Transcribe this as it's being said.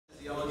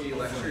Physiology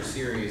lecture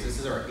series. This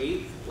is our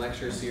 8th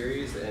lecture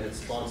series, and it's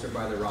sponsored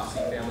by the Rossi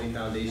Family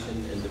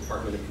Foundation and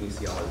Department of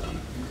Kinesiology.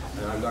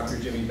 I'm Dr.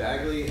 Jimmy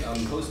Bagley.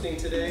 I'm hosting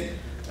today,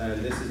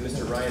 and this is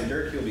Mr. Ryan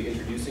Durk. He'll be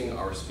introducing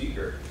our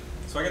speaker.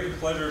 So I get the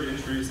pleasure of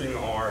introducing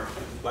our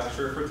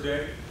lecturer for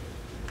today.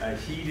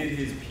 He did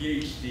his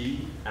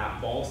PhD at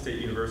Ball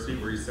State University,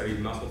 where he studied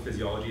muscle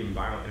physiology and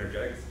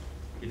bioenergetics.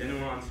 He then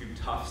went on to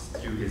Tufts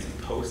to do his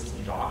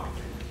postdoc,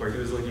 where he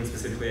was looking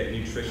specifically at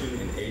nutrition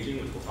and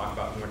aging, which we'll talk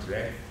about more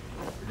today.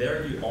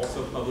 There he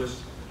also published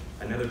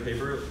another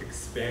paper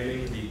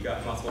expanding the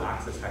gut muscle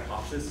axis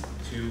hypothesis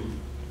to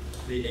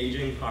the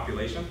aging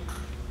population.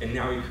 And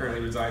now he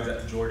currently resides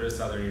at Georgia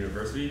Southern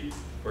University,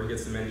 where he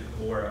gets to mentor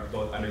for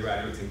both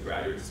undergraduates and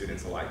graduate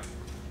students alike.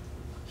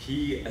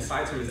 He,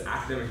 aside from his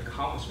academic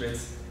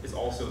accomplishments, is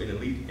also an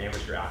elite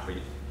amateur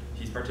athlete.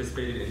 He's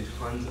participated in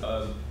tons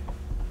of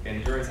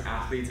endurance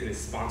athletes and is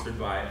sponsored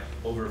by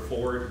over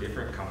 4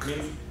 different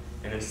companies.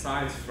 And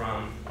aside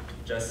from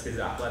just his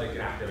athletic and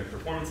academic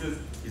performances,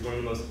 he's one of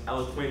the most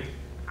eloquent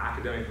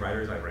academic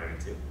writers I've ran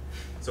into.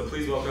 So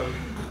please welcome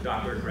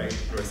Dr.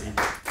 Grosicki.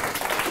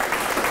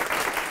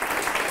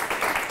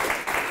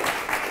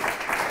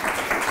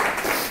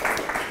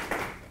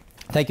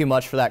 Thank you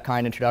much for that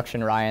kind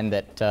introduction, Ryan,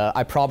 that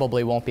I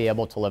probably won't be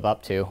able to live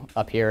up to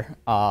up here.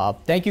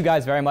 Thank you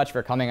guys very much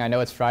for coming. I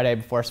know it's Friday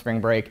before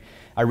spring break.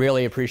 I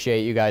really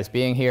appreciate you guys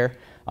being here.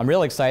 I'm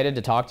really excited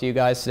to talk to you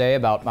guys today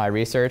about my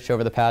research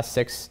over the past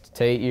 6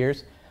 to 8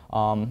 years.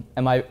 And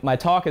my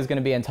talk is going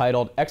to be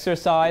entitled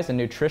Exercise and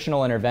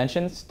Nutritional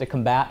Interventions to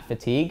Combat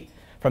Fatigue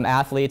from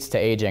Athletes to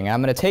Aging. And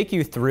I'm going to take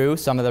you through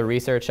some of the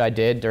research I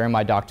did during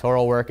my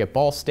doctoral work at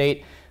Ball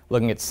State,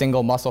 looking at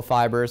single muscle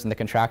fibers and the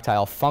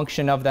contractile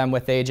function of them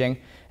with aging,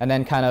 and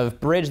then kind of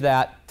bridge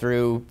that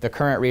through the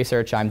current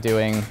research I'm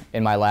doing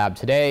in my lab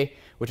today,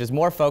 which is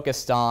more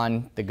focused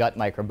on the gut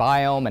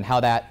microbiome and how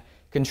that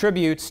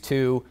contributes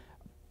to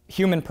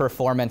human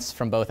performance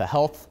from both a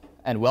health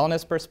and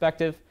wellness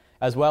perspective,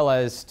 as well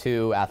as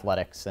to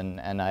athletics.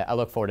 And I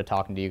look forward to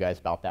talking to you guys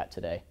about that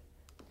today.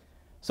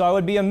 So I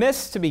would be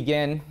amiss to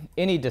begin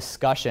any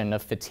discussion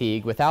of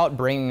fatigue without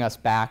bringing us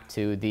back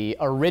to the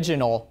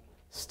original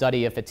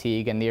study of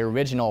fatigue and the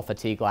original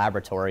fatigue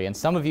laboratory. And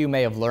some of you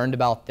may have learned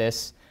about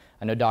this.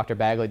 I know Dr.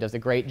 Bagley does a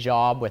great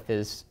job with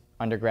his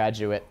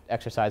undergraduate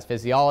exercise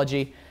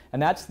physiology,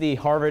 and that's the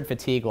Harvard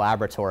Fatigue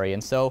Laboratory.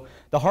 And so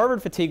the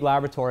Harvard Fatigue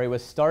Laboratory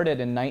was started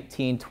in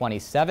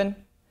 1927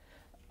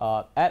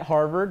 at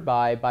Harvard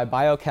by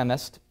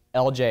biochemist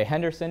L.J.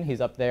 Henderson. He's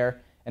up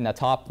there in the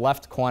top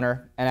left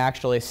corner, and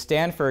actually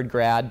Stanford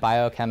grad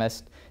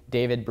biochemist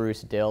David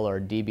Bruce Dill, or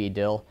D.B.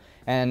 Dill.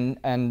 And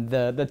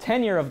the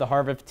tenure of the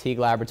Harvard Fatigue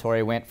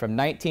Laboratory went from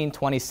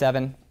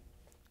 1927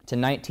 to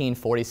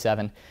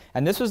 1947.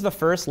 And this was the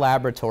first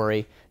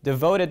laboratory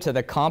devoted to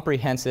the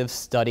comprehensive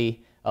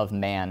study of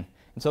man.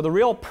 And so the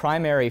real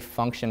primary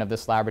function of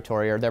this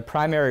laboratory, or their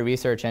primary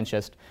research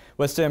interest,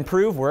 was to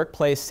improve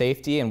workplace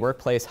safety and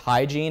workplace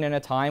hygiene in a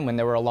time when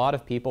there were a lot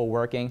of people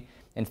working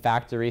in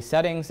factory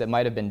settings that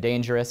might have been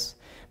dangerous.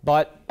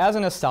 But as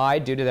an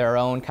aside, due to their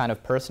own kind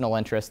of personal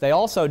interest, they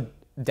also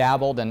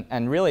dabbled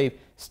and really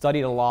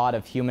studied a lot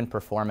of human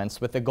performance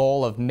with the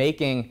goal of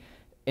making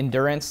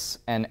endurance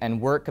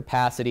and work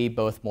capacity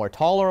both more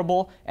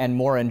tolerable and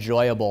more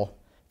enjoyable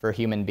for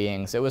human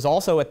beings. It was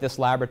also at this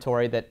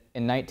laboratory that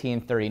in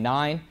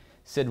 1939,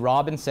 Sid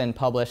Robinson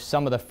published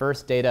some of the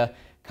first data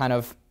kind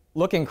of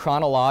looking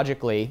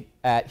chronologically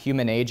at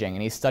human aging.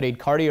 And he studied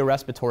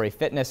cardiorespiratory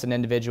fitness in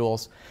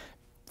individuals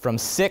from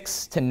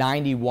 6 to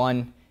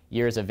 91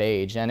 years of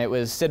age. And it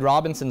was Sid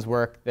Robinson's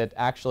work that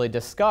actually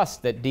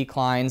discussed that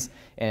declines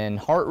in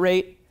heart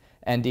rate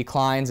and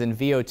declines in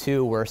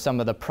VO2 were some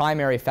of the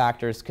primary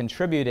factors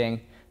contributing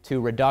to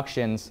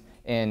reductions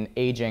in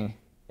aging,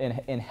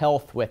 in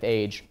health with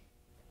age.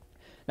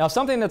 Now,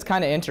 something that's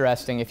kind of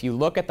interesting, if you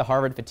look at the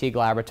Harvard Fatigue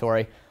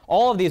Laboratory,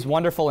 all of these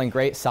wonderful and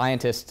great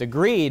scientists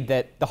agreed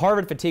that the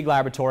Harvard Fatigue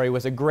Laboratory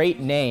was a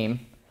great name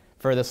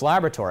for this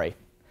laboratory.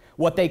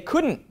 What they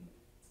couldn't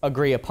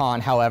agree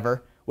upon,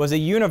 however, was a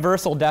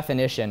universal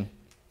definition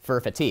for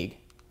fatigue.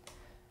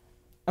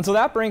 And so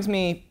that brings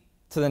me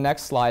to the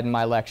next slide in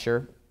my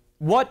lecture.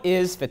 What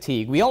is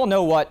fatigue? We all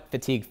know what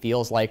fatigue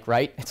feels like,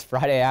 right? It's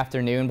Friday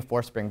afternoon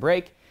before spring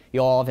break.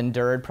 You all have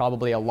endured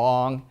probably a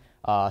long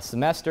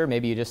semester.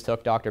 Maybe you just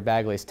took Dr.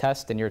 Bagley's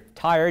test and you're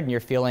tired and you're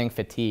feeling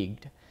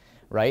fatigued,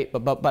 right?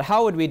 But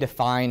how would we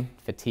define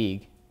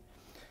fatigue?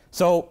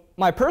 So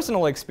my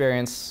personal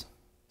experience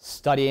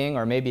studying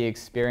or maybe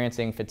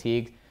experiencing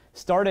fatigue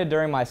started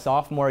during my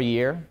sophomore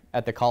year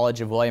at the College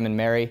of William and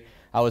Mary.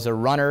 I was a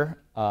runner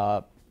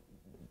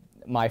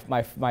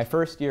my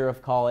first year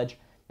of college,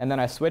 and then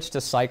I switched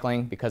to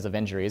cycling because of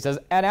injuries. And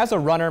as a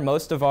runner,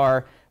 most of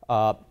our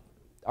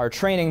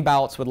training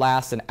bouts would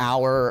last an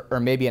hour or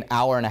maybe an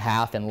hour and a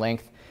half in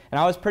length. And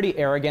I was pretty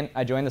arrogant.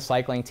 I joined the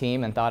cycling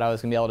team and thought I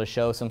was going to be able to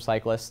show some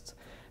cyclists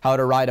how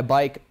to ride a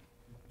bike.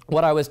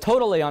 What I was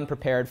totally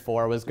unprepared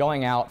for was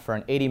going out for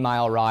an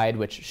 80-mile ride,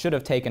 which should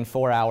have taken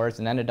 4 hours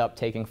and ended up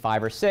taking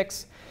 5 or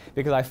 6,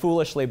 because I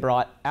foolishly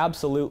brought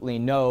absolutely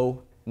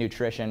no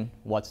nutrition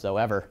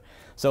whatsoever.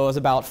 So it was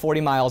about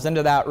 40 miles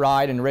into that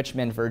ride in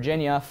Richmond,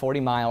 Virginia, 40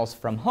 miles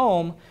from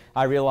home,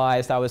 I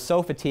realized I was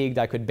so fatigued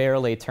I could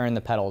barely turn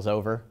the pedals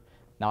over,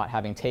 not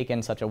having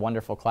taken such a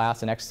wonderful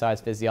class in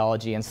exercise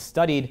physiology and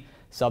studied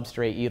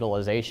substrate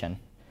utilization.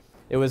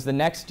 It was the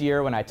next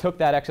year when I took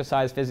that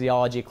exercise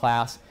physiology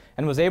class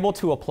and was able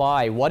to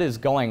apply what is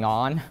going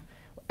on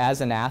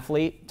as an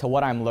athlete to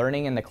what I'm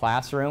learning in the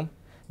classroom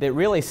that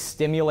really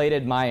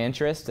stimulated my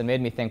interest and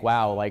made me think,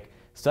 wow, like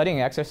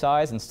studying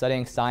exercise and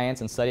studying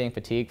science and studying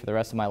fatigue for the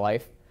rest of my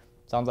life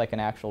sounds like an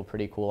actual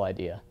pretty cool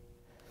idea.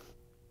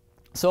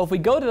 So if we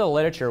go to the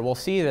literature, we'll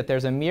see that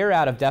there's a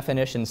myriad of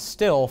definitions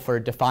still for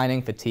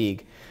defining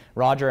fatigue.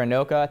 Roger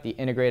Anoka at the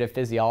Integrative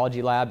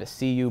Physiology Lab at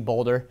CU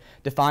Boulder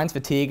defines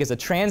fatigue as a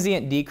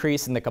transient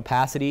decrease in the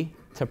capacity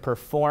to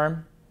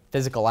perform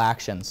physical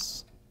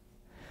actions.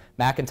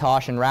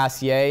 McIntosh and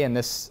Rassier in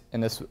this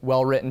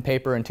well-written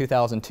paper in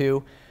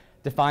 2002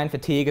 define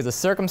fatigue as a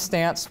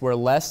circumstance where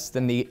less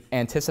than the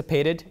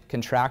anticipated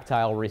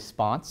contractile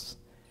response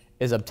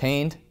is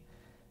obtained.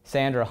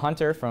 Sandra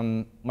Hunter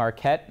from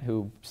Marquette,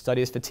 who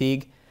studies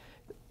fatigue,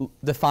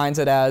 defines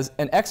it as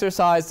an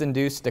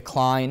exercise-induced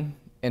decline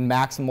in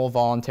maximal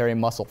voluntary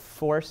muscle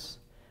force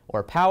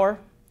or power.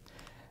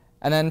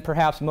 And then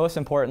perhaps most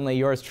importantly,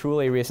 yours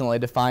truly recently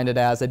defined it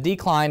as a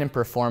decline in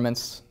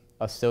performance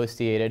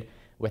associated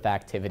with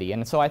activity.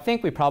 And so I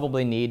think we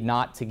probably need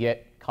not to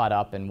get caught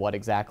up in what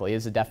exactly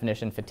is the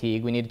definition of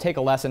fatigue. We need to take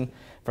a lesson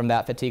from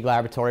that fatigue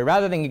laboratory.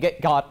 Rather than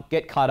get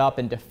caught up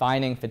in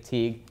defining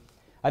fatigue,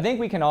 I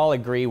think we can all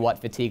agree what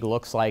fatigue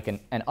looks like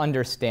and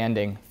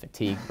understanding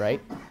fatigue,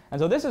 right?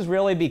 And so this has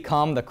really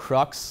become the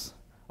crux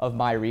of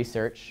my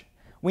research.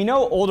 We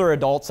know older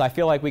adults, I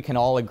feel like we can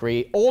all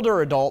agree,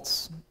 older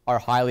adults are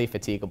highly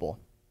fatigable.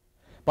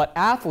 But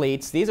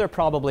athletes, these are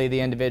probably the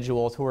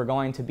individuals who are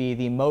going to be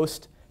the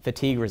most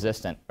fatigue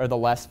resistant or the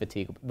least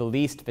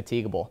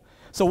fatigable.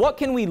 So what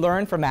can we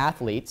learn from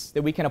athletes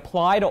that we can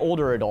apply to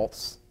older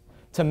adults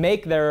to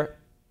make them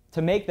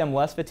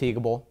less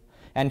fatigable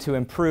and to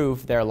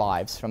improve their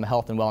lives from a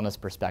health and wellness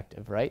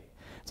perspective, right?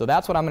 So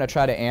that's what I'm going to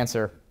try to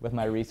answer with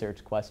my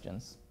research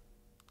questions.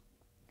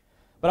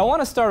 But I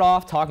want to start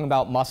off talking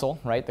about muscle,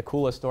 right? The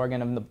coolest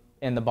organ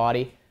in the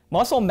body.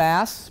 Muscle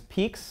mass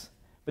peaks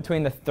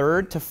between the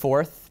 3rd to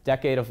 4th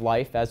decade of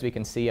life, as we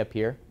can see up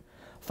here,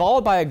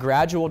 followed by a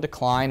gradual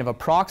decline of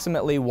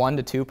approximately 1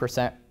 to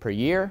 2% per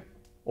year,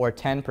 or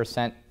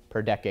 10%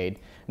 per decade.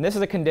 And this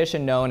is a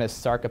condition known as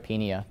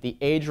sarcopenia, the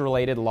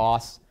age-related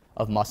loss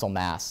of muscle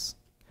mass.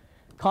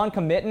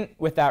 Concomitant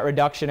with that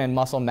reduction in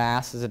muscle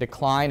mass is a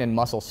decline in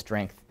muscle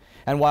strength.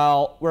 And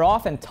while we're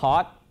often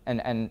taught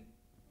and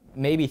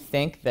maybe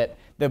think that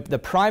the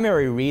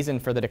primary reason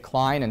for the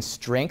decline in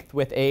strength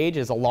with age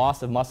is a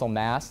loss of muscle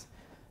mass,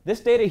 this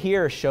data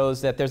here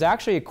shows that there's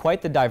actually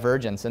quite the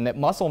divergence and that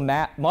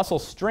muscle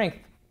strength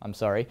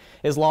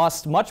is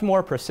lost much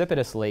more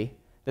precipitously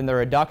than the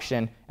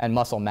reduction in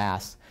muscle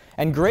mass.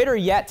 And greater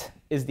yet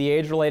is the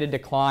age-related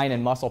decline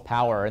in muscle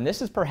power. And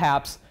this is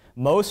perhaps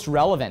most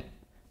relevant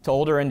to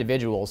older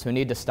individuals who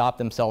need to stop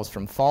themselves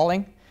from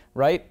falling,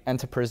 right, and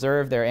to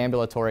preserve their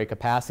ambulatory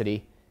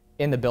capacity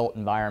in the built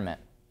environment.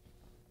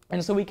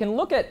 And so we can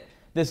look at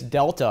this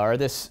delta, or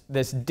this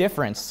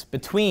difference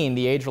between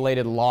the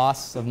age-related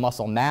loss of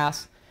muscle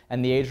mass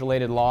and the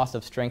age-related loss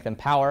of strength and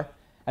power.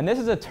 And this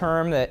is a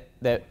term that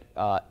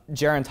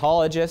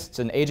gerontologists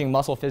and aging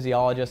muscle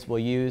physiologists will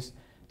use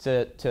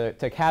to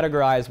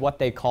categorize what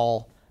they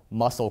call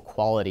muscle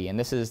quality. And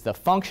this is the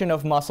function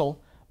of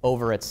muscle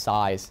over its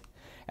size.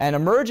 And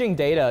emerging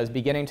data is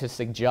beginning to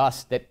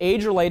suggest that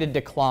age-related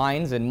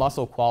declines in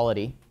muscle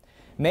quality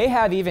may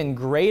have even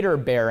greater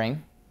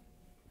bearing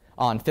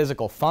on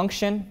physical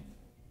function,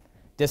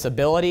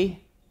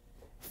 disability,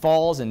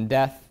 falls, and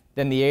death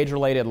than the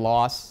age-related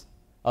loss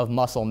of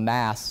muscle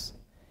mass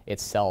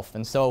itself.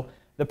 And so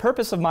the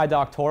purpose of my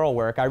doctoral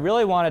work, I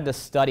really wanted to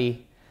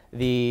study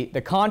the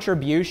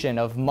contribution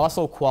of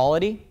muscle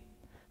quality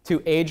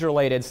to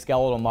age-related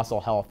skeletal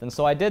muscle health. And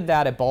so I did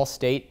that at Ball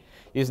State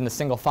using the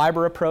single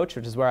fiber approach,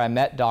 which is where I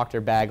met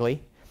Dr.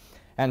 Bagley.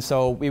 And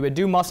so we would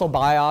do muscle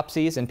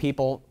biopsies in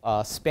people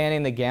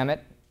spanning the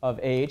gamut of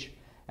age,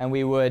 and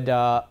we would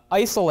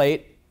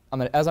isolate,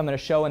 as I'm going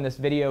to show in this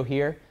video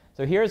here.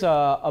 So here's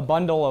a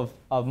bundle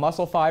of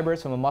muscle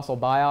fibers from a muscle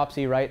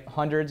biopsy, right?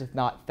 Hundreds, if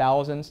not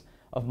thousands,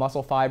 of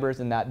muscle fibers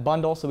in that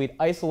bundle. So we'd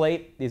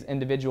isolate these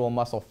individual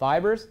muscle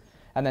fibers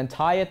and then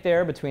tie it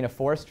there between a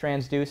force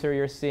transducer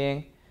you're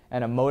seeing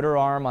and a motor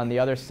arm on the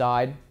other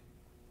side.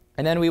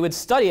 And then we would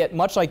study it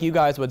much like you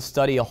guys would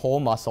study a whole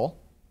muscle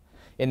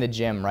in the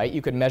gym, right?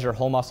 You could measure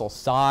whole muscle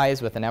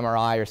size with an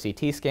MRI or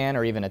CT scan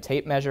or even a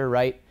tape measure,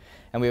 right?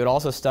 And we would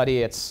also study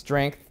its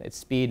strength, its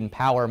speed, and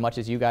power, much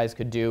as you guys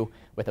could do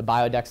with a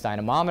biodex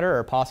dynamometer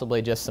or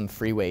possibly just some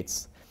free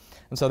weights.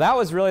 And so that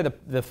was really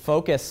the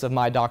focus of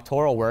my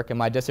doctoral work and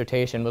my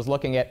dissertation, was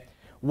looking at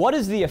what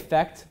is the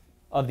effect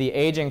of the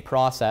aging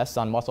process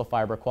on muscle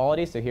fiber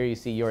quality. So here you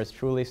see yours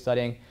truly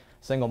studying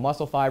single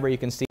muscle fiber. You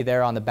can see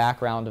there on the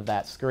background of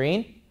that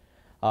screen,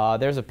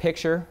 There's a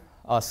picture,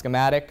 a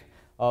schematic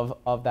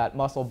of that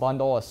muscle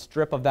bundle, a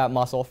strip of that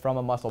muscle from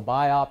a muscle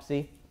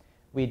biopsy.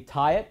 We'd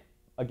tie it,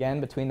 again,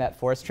 between that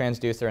force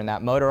transducer and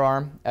that motor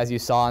arm, as you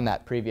saw in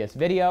that previous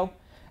video.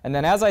 And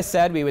then, as I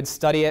said, we would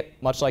study it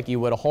much like you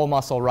would a whole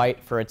muscle,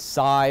 right, for its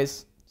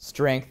size,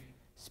 strength,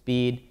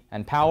 speed,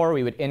 and power.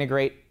 We would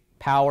integrate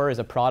power as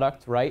a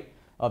product, right,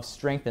 of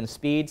strength and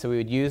speed. So we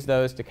would use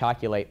those to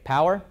calculate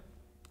power.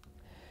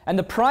 And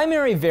the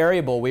primary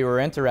variable we were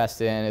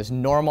interested in is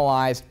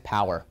normalized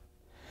power.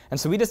 And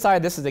so we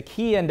decided this is a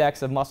key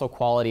index of muscle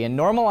quality. And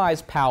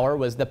normalized power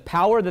was the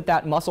power that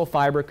that muscle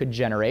fiber could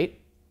generate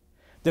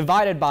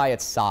divided by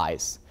its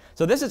size.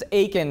 So this is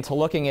akin to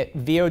looking at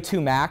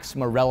VO2 max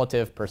from a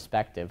relative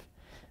perspective,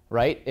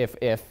 right?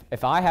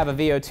 If I have a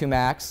VO2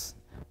 max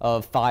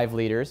of 5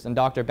 liters and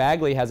Dr.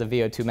 Bagley has a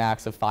VO2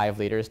 max of 5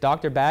 liters,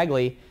 Dr.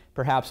 Bagley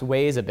perhaps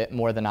weighs a bit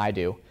more than I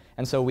do.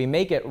 And so we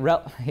make it,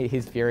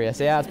 he's furious.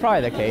 Yeah, it's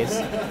probably the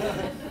case.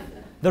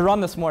 The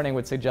run this morning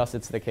would suggest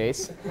it's the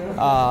case.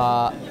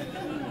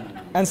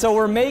 And so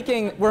we're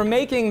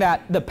making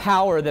that the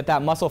power that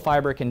that muscle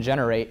fiber can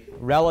generate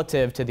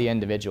relative to the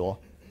individual,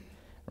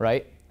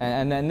 right?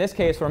 And in this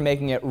case, we're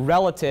making it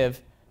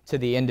relative to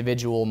the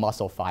individual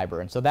muscle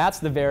fiber. And so that's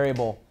the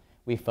variable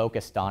we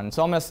focused on. And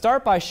so I'm going to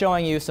start by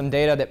showing you some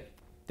data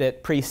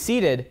that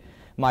preceded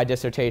my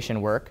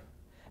dissertation work.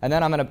 And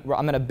then I'm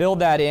going to build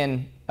that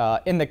in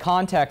the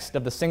context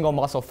of the single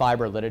muscle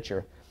fiber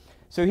literature.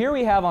 So here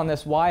we have on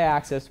this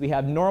y-axis, we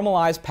have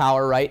normalized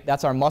power, right?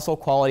 That's our muscle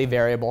quality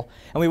variable.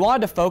 And we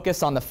wanted to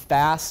focus on the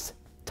fast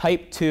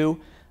type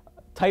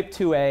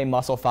 2A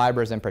muscle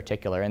fibers in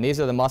particular. And these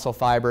are the muscle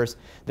fibers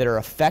that are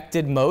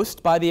affected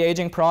most by the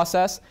aging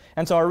process.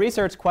 And so our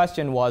research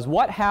question was,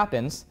 what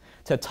happens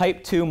to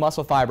type 2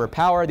 muscle fiber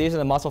power? These are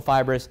the muscle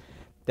fibers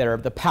that are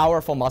the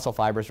powerful muscle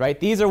fibers, right?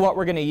 These are what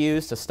we're going to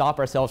use to stop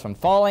ourselves from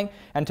falling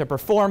and to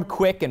perform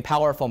quick and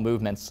powerful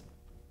movements.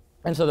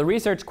 And so the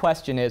research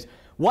question is,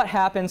 what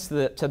happens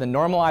to the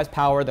normalized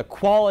power, the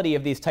quality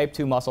of these type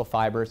 2 muscle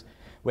fibers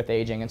with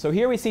aging? And so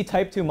here we see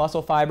type 2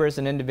 muscle fibers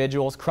in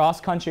individuals,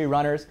 cross-country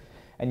runners,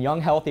 and young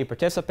healthy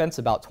participants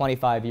about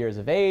 25 years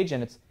of age,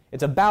 and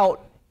it's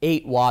about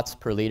 8 watts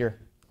per liter.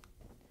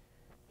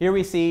 Here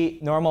we see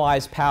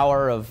normalized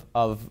power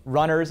of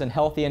runners and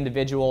healthy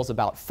individuals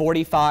about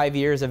 45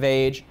 years of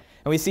age,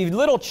 and we see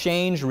little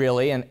change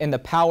really in the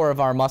power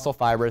of our muscle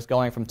fibers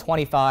going from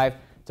 25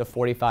 to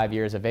 45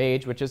 years of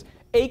age, which is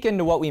akin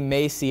to what we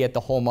may see at the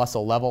whole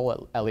muscle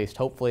level, at least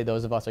hopefully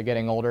those of us are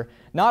getting older.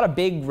 Not a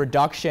big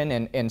reduction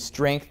in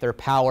strength or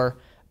power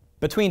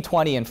between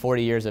 20 and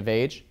 40 years of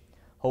age,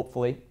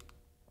 hopefully.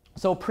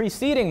 So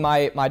preceding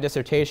my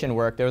dissertation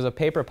work, there was a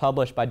paper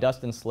published by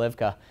Dustin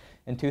Slivka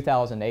in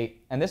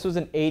 2008, and this was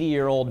in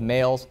 80-year-old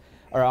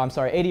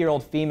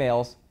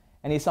females,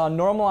 and he saw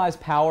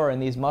normalized power in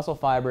these muscle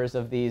fibers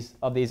of these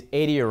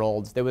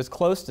 80-year-olds that was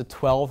close to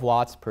 12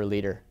 watts per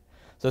liter.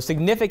 So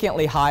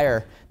significantly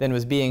higher than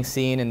was being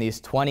seen in these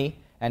 20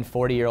 and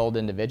 40-year-old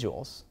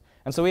individuals.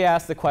 And so we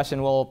asked the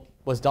question, well,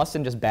 was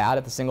Dustin just bad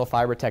at the single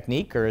fiber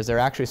technique, or is there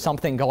actually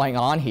something going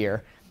on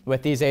here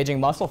with these aging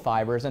muscle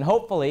fibers? And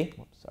hopefully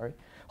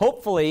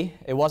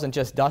it wasn't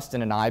just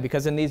Dustin and I,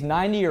 because in these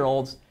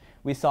 90-year-olds,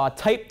 we saw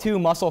type 2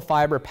 muscle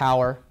fiber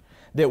power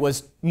that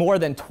was more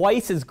than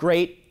twice as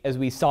great as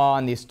we saw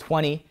in these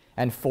 20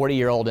 and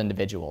 40-year-old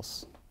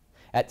individuals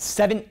at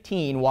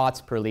 17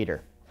 watts per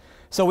liter.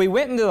 So we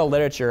went into the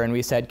literature and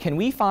we said, can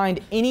we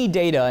find any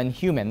data in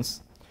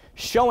humans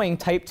showing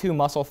type 2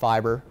 muscle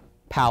fiber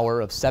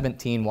power of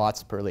 17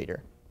 watts per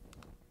liter?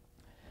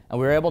 And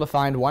we were able to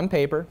find one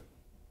paper,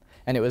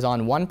 and it was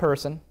on one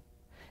person,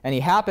 and he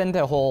happened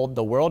to hold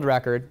the world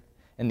record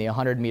in the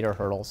 100-meter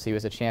hurdles. He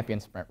was a champion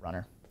sprint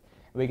runner.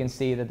 We can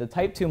see that the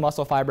type 2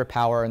 muscle fiber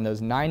power in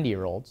those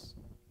 90-year-olds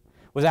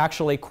was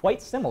actually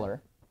quite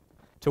similar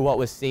to what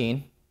was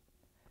seen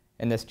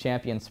in this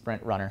champion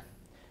sprint runner.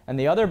 And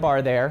the other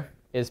bar there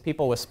is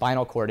people with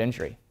spinal cord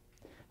injury,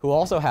 who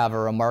also have a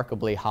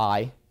remarkably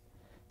high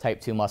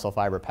type 2 muscle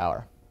fiber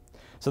power.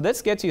 So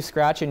this gets you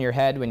scratching your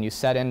head when you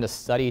set in to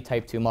study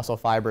type 2 muscle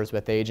fibers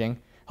with aging,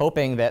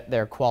 hoping that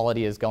their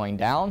quality is going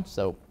down.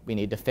 So we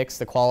need to fix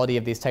the quality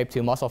of these type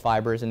 2 muscle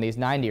fibers in these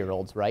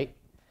 90-year-olds, right?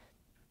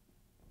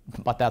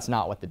 But that's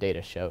not what the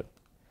data showed.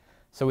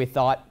 So we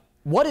thought,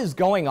 what is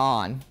going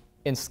on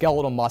in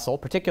skeletal muscle,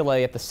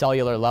 particularly at the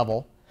cellular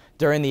level,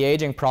 during the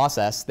aging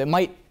process that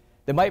might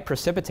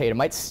precipitate, it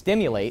might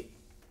stimulate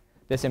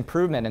this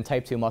improvement in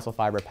type 2 muscle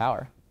fiber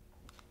power,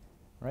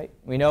 right?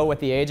 We know with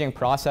the aging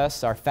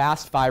process, our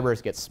fast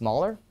fibers get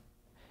smaller,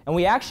 and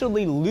we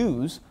actually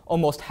lose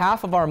almost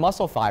half of our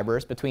muscle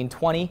fibers between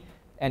 20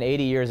 and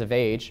 80 years of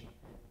age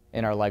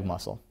in our leg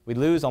muscle. We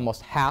lose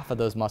almost half of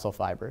those muscle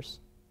fibers.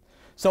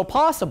 So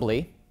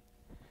possibly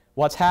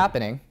what's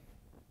happening,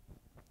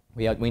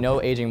 we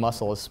know aging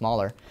muscle is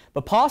smaller,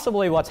 but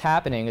possibly what's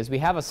happening is we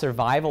have a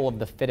survival of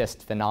the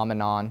fittest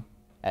phenomenon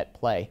at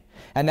play.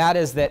 And that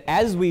is that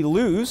as we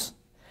lose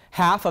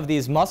half of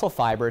these muscle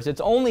fibers,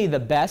 it's only the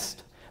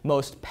best,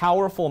 most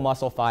powerful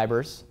muscle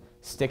fibers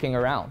sticking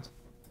around.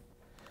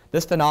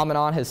 This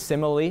phenomenon has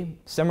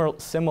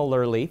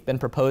similarly been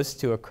proposed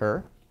to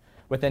occur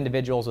with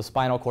individuals with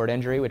spinal cord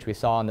injury, which we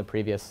saw on the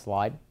previous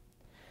slide.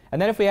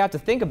 And then if we have to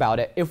think about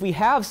it, if we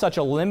have such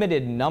a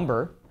limited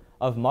number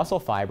of muscle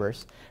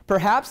fibers,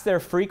 perhaps their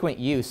frequent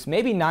use,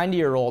 maybe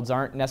 90-year-olds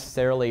aren't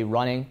necessarily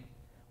running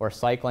or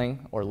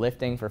cycling or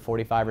lifting for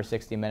 45 or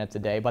 60 minutes a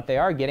day, but they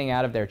are getting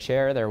out of their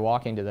chair, they're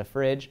walking to the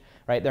fridge,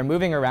 right? They're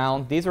moving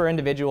around. These were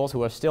individuals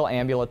who are still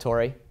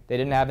ambulatory. They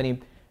didn't have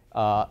any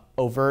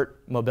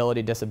overt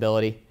mobility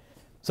disability.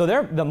 So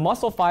the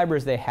muscle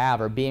fibers they have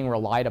are being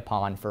relied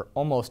upon for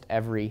almost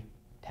every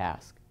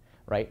task,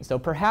 right? So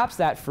perhaps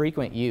that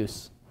frequent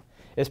use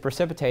is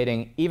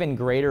precipitating even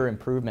greater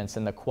improvements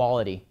in the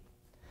quality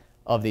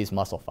of these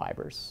muscle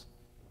fibers.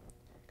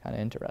 Kind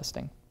of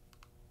interesting.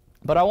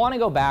 But I want to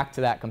go back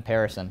to that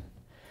comparison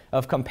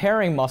of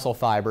comparing muscle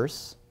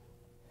fibers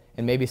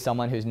in maybe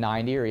someone who's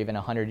 90 or even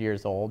 100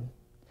 years old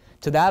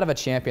to that of a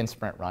champion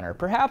sprint runner.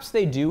 Perhaps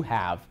they do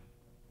have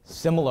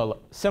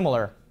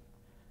similar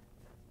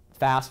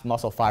fast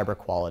muscle fiber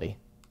quality.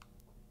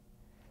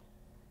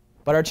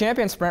 But our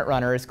champion sprint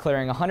runner is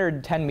clearing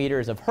 110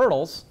 meters of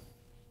hurdles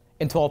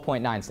in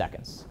 12.9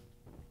 seconds.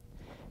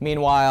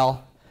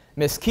 Meanwhile,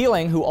 Miss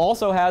Keeling, who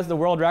also has the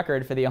world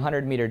record for the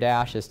 100-meter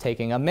dash, is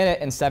taking 1 minute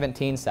and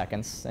 17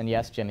 seconds. And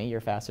yes, Jimmy,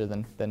 you're faster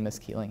than Miss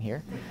Keeling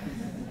here.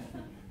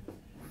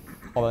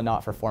 Although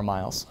not for 4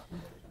 miles.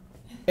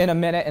 In 1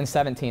 minute and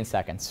 17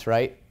 seconds,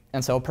 right?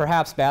 And so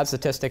perhaps bad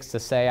statistics to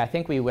say, I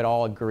think we would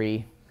all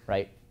agree,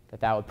 right,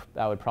 that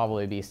would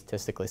probably be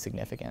statistically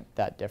significant,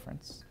 that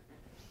difference.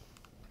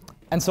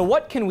 And so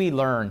what can we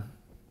learn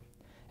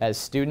as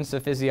students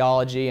of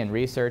physiology and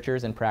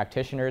researchers and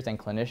practitioners and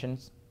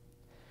clinicians?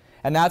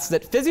 And that's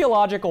that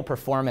physiological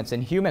performance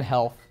in human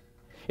health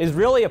is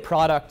really a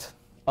product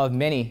of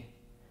many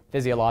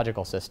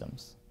physiological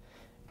systems,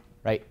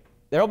 right?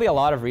 There will be a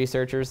lot of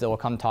researchers that will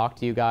come talk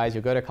to you guys.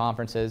 You'll go to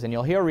conferences, and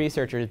you'll hear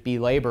researchers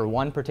belabor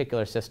one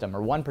particular system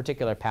or one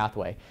particular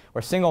pathway,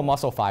 or single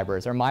muscle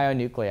fibers, or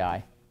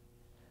myonuclei.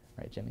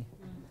 Right, Jimmy?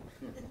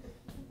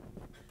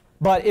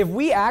 But if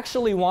we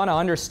actually want to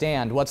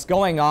understand what's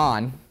going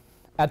on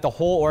at the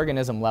whole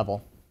organism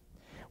level,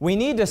 we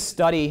need to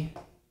study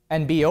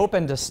and be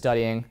open to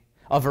studying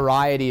a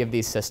variety of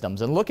these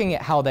systems and looking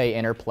at how they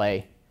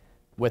interplay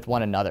with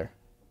one another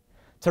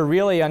to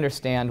really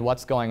understand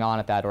what's going on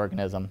at that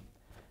organism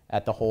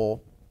at the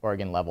whole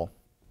organ level.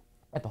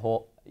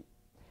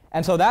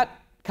 And so that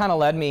kind of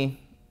led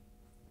me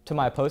to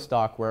my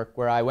postdoc work,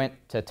 where I went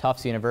to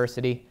Tufts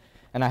University,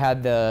 and I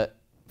had the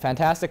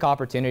fantastic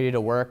opportunity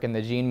to work in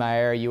the Jean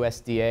Mayer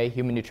USDA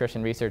Human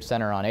Nutrition Research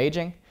Center on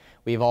Aging.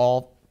 We've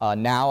all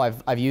now,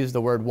 I've used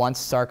the word once,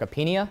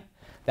 sarcopenia.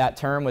 That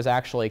term was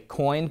actually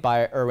coined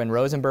by Erwin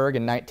Rosenberg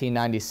in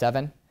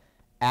 1997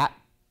 at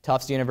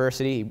Tufts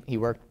University. He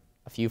worked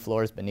a few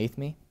floors beneath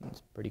me. It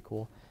was pretty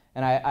cool.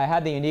 And I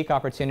had the unique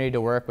opportunity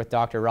to work with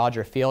Dr.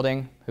 Roger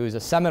Fielding, who's a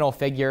seminal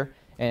figure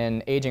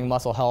in aging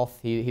muscle health.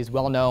 He's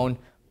well known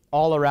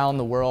all around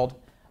the world.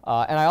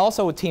 And I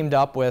also teamed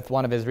up with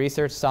one of his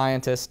research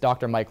scientists,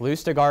 Dr. Mike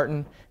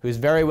Lustegarten, who's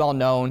very well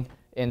known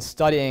in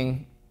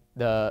studying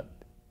the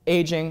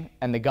aging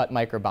and the gut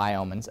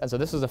microbiome. And so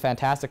this was a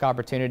fantastic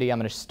opportunity. I'm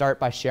going to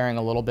start by sharing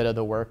a little bit of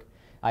the work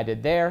I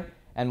did there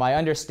and my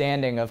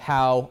understanding of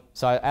how,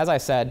 so as I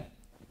said,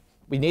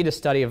 we need to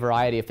study a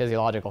variety of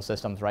physiological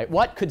systems, right?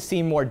 What could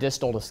seem more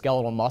distal to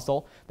skeletal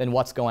muscle than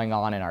what's going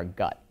on in our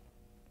gut?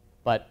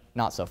 But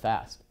not so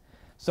fast.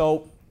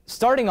 So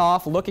starting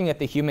off, looking at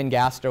the human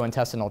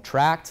gastrointestinal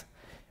tract,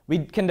 we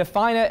can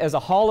define it as a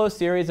hollow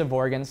series of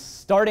organs,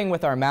 starting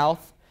with our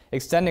mouth,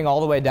 extending all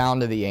the way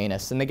down to the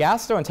anus. And the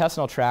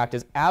gastrointestinal tract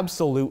is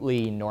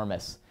absolutely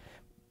enormous,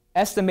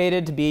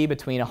 estimated to be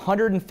between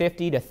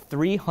 150 to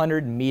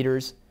 300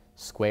 meters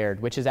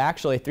squared, which is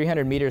actually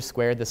 300 meters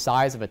squared, the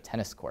size of a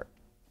tennis court.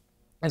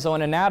 And so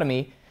in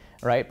anatomy,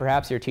 right,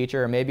 perhaps your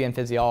teacher or maybe in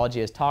physiology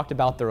has talked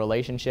about the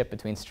relationship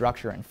between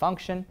structure and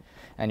function,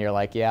 and you're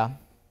like, yeah,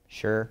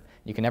 sure.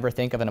 You can never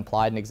think of an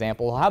applied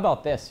example. Well, how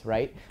about this,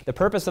 right? The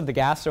purpose of the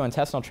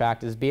gastrointestinal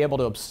tract is to be able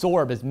to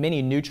absorb as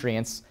many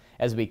nutrients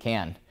as we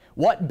can.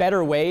 What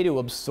better way to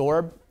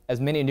absorb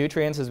as many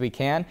nutrients as we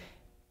can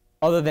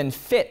other than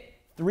fit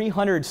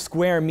 300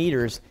 square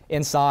meters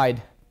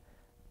inside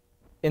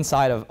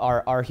of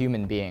our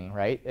human being,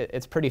 right?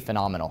 It's pretty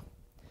phenomenal.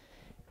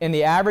 In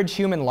the average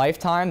human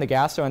lifetime, the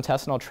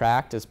gastrointestinal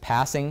tract is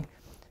passing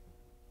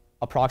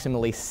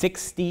approximately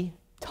 60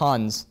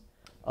 tons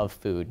of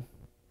food.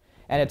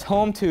 And it's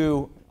home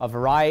to a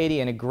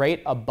variety and a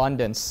great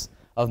abundance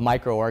of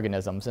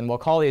microorganisms. And we'll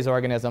call these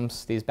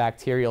organisms, these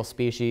bacterial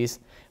species,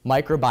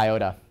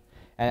 microbiota.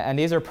 And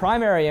these are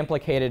primarily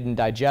implicated in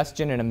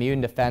digestion and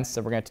immune defense.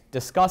 So we're going to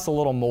discuss a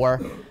little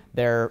more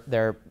their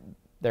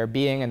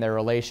being and their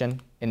relation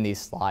in these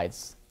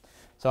slides.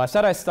 So I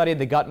said I studied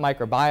the gut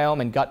microbiome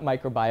and gut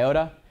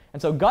microbiota.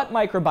 And so gut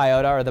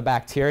microbiota are the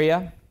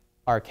bacteria,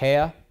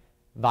 archaea,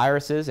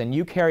 viruses, and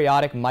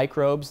eukaryotic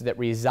microbes that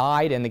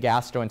reside in the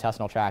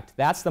gastrointestinal tract.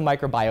 That's the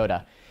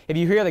microbiota. If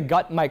you hear the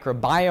gut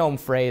microbiome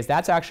phrase,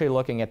 that's actually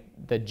looking at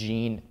the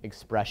gene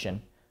expression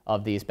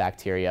of these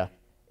bacteria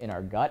in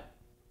our gut.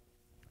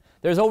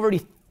 There's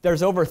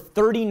over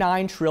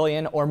 39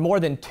 trillion, or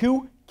more than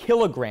 2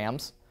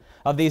 kilograms,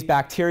 of these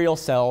bacterial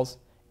cells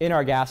in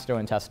our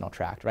gastrointestinal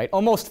tract, right?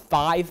 Almost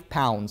 5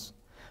 pounds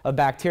of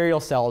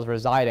bacterial cells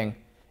residing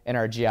in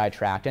our GI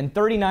tract, and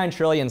 39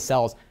 trillion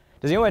cells.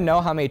 Does anyone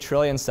know how many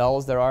trillion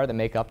cells there are that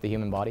make up the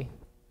human body?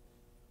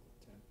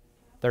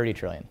 30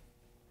 trillion.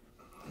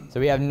 So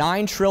we have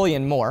 9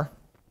 trillion more,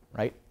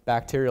 right,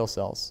 bacterial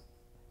cells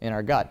in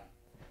our gut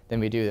than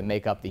we do that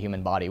make up the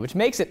human body, which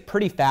makes it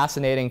pretty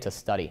fascinating to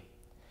study.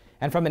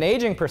 And from an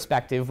aging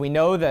perspective, we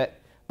know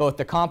that both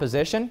the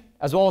composition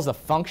as well as the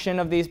function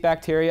of these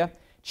bacteria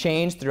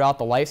change throughout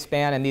the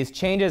lifespan, and these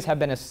changes have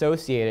been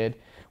associated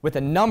with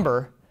a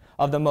number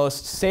of the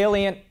most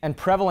salient and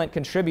prevalent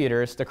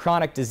contributors to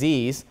chronic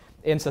disease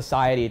in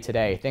society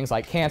today. Things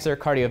like cancer,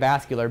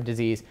 cardiovascular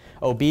disease,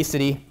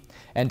 obesity,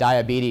 and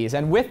diabetes.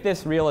 And with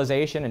this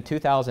realization in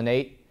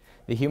 2008,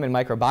 the Human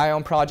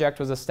Microbiome Project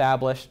was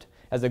established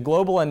as a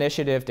global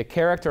initiative to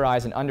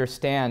characterize and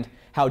understand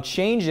how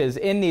changes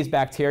in these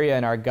bacteria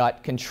in our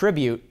gut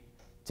contribute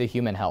to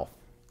human health.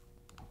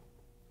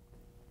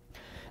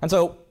 And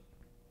so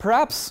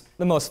perhaps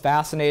the most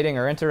fascinating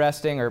or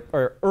interesting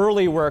or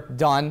early work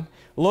done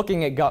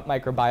looking at gut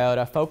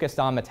microbiota focused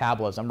on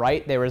metabolism,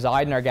 right? They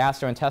reside in our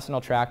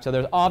gastrointestinal tract, so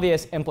there's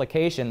obvious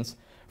implications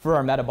for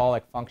our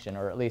metabolic function,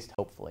 or at least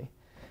hopefully.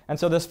 And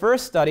so this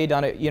first study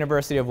done at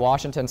University of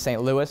Washington, St.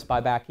 Louis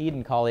by Bakid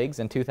and colleagues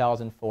in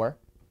 2004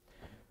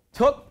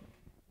 took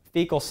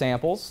fecal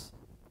samples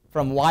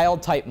from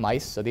wild-type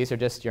mice, so these are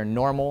just your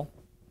normal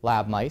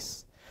lab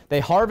mice. They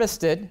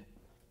harvested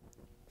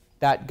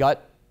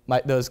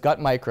those gut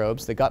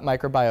microbes, the gut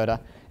microbiota,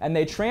 and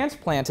they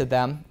transplanted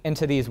them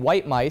into these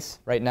white mice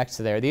right next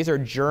to there. These are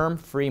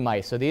germ-free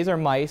mice. So these are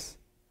mice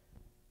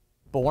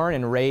born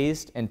and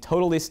raised in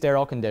totally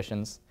sterile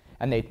conditions,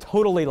 and they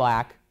totally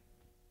lack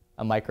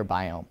a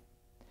microbiome.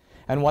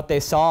 And what they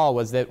saw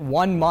was that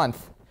 1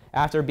 month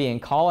after being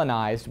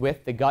colonized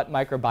with the gut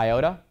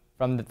microbiota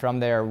from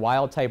their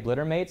wild-type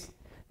litter mates,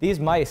 these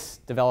mice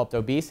developed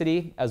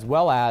obesity as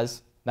well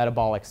as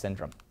metabolic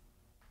syndrome.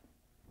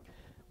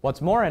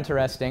 What's more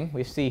interesting,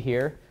 we see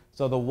here,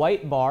 so the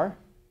white bar,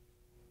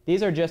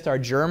 these are just our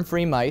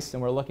germ-free mice,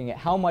 and we're looking at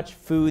how much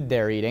food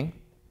they're eating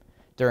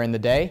during the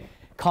day.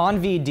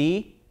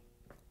 ConVD,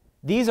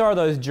 these are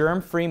those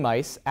germ-free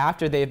mice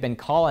after they've been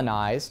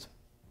colonized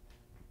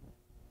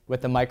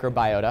with the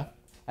microbiota.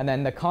 And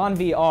then the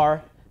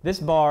ConVR, this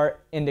bar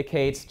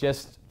indicates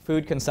just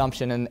food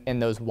consumption in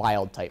those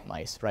wild-type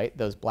mice, right,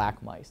 those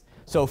black mice.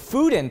 So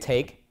food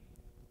intake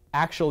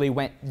actually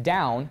went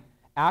down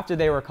after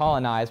they were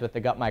colonized with the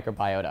gut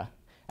microbiota.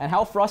 And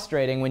how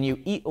frustrating when you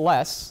eat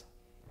less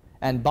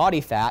and body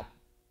fat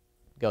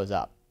goes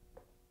up.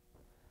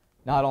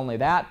 Not only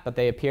that, but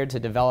they appeared to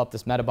develop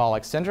this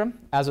metabolic syndrome,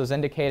 as was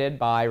indicated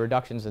by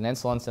reductions in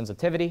insulin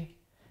sensitivity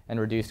and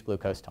reduced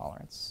glucose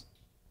tolerance.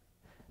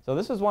 So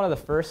this was one of the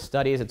first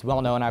studies. It's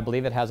well known. I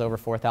believe it has over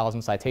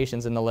 4,000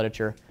 citations in the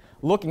literature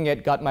looking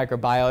at gut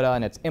microbiota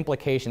and its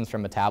implications for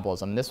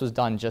metabolism. This was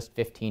done just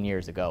 15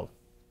 years ago.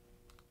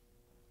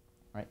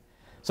 Right?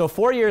 So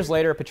 4 years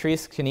later,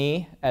 Patrice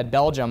Cuny at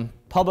Belgium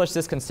published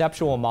this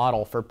conceptual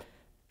model for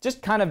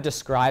just kind of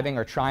describing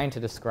or trying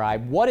to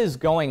describe what is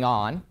going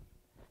on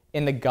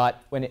in the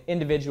gut when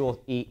individuals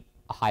eat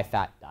a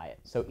high-fat diet.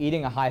 So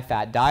eating a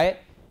high-fat diet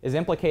is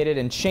implicated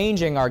in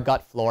changing our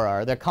gut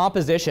flora, or the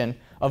composition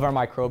of our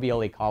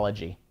microbial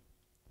ecology.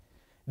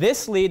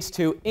 This leads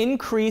to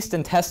increased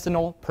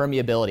intestinal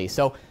permeability.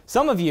 So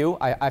some of you,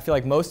 I feel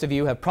like most of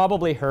you, have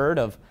probably heard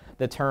of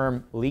the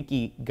term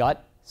leaky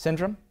gut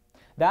syndrome.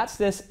 That's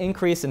this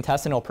increased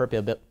intestinal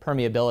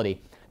permeability.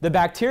 The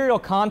bacterial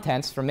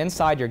contents from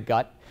inside your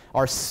gut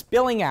are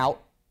spilling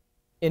out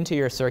into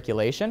your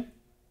circulation.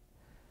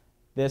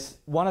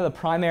 One of the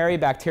primary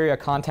bacteria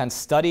contents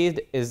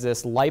studied is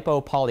this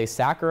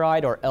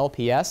lipopolysaccharide, or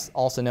LPS,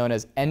 also known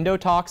as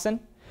endotoxin.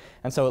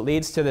 And so it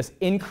leads to this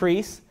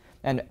increase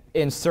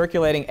in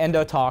circulating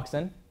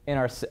endotoxin in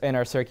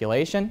our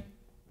circulation.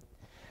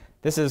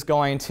 This is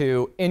going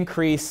to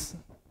increase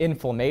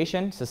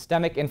inflammation.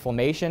 Systemic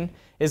inflammation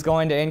is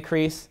going to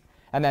increase.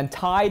 And then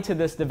tied to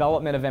this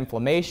development of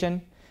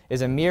inflammation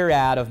is a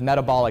myriad of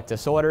metabolic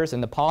disorders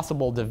and the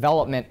possible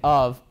development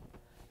of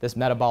this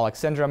metabolic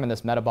syndrome and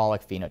this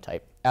metabolic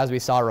phenotype, as we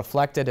saw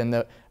reflected in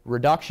the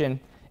reduction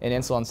in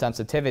insulin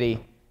sensitivity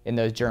in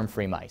those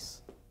germ-free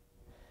mice.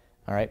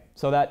 All right,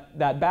 so that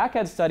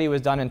BACAD study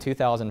was done in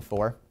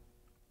 2004.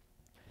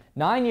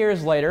 9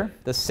 years later,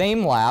 the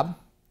same lab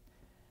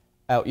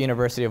at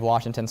University of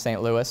Washington,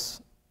 St. Louis,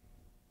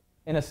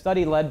 in a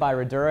study led by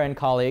Radura and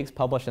colleagues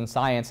published in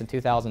Science in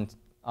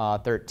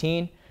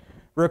 2013,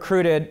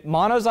 recruited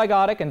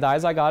monozygotic and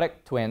dizygotic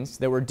twins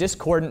that were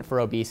discordant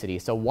for obesity.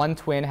 So one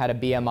twin had a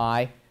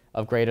BMI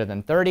of greater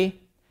than 30,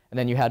 and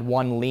then you had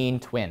one lean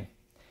twin.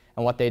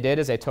 And what they did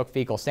is they took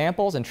fecal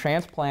samples and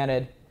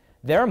transplanted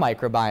their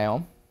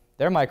microbiota,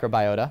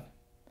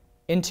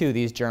 into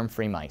these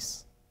germ-free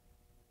mice.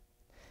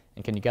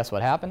 And can you guess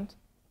what happened?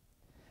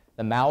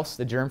 The mouse,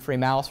 the germ-free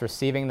mouse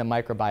receiving the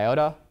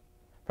microbiota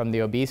from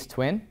the obese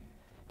twin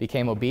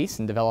became obese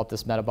and developed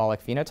this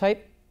metabolic phenotype.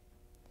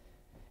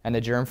 And the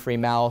germ-free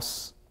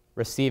mouse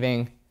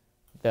receiving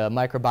the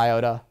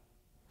microbiota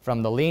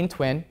from the lean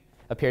twin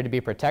appeared to be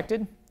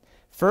protected.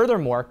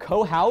 Furthermore,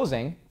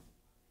 co-housing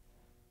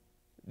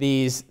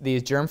these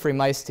germ-free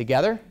mice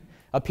together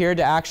appeared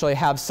to actually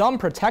have some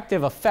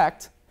protective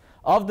effect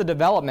of the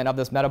development of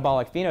this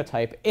metabolic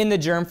phenotype in the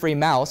germ-free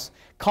mouse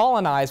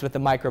colonized with the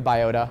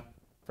microbiota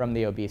from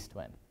the obese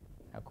twin.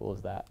 How cool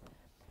is that?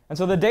 And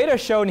so the data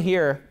shown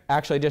here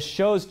actually just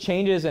shows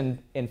changes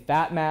in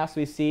fat mass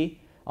we see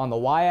on the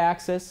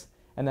y-axis,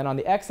 and then on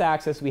the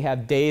x-axis we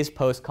have days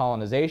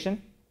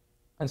post-colonization.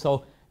 And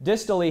so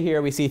distally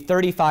here we see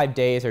 35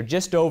 days, or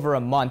just over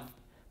a month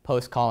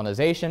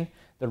post-colonization.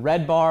 The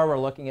red bar, we're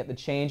looking at the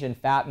change in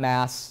fat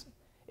mass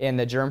in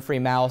the germ-free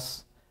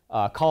mouse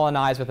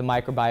colonized with the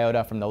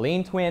microbiota from the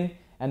lean twin.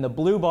 And the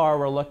blue bar,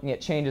 we're looking at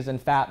changes in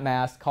fat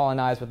mass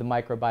colonized with the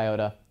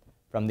microbiota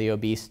from the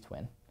obese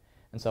twin.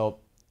 And so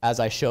as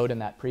I showed in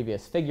that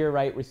previous figure,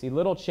 right, we see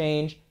little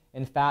change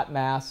in fat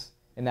mass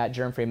in that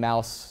germ-free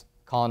mouse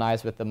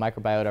colonized with the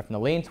microbiota from the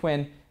lean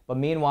twin. But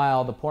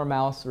meanwhile, the poor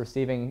mouse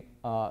receiving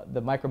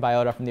the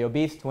microbiota from the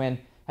obese twin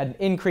had an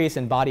increase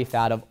in body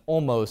fat of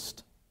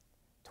almost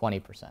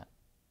 20%.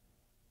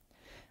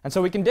 And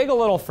so we can dig a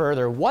little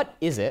further. What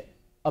is it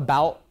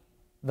about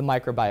the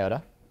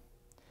microbiota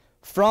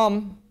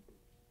from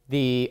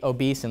the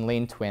obese and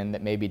lean twin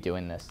that may be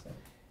doing this?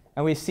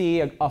 And we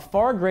see a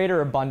far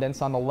greater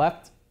abundance on the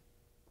left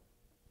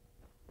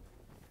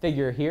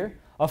figure here,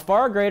 a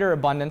far greater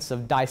abundance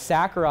of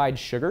disaccharide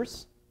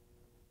sugars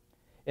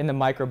in the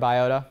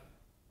microbiota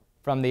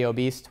from the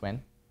obese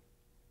twin.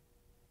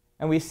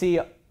 And we see,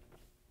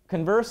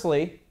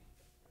 conversely,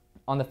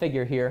 on the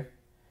figure here,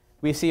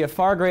 we see a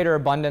far greater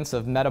abundance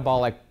of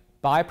metabolic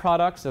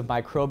byproducts of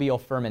microbial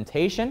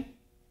fermentation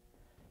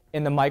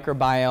in the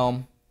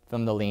microbiome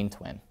from the lean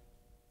twin.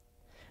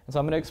 And so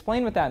I'm going to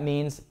explain what that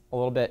means a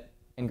little bit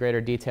in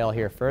greater detail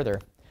here further.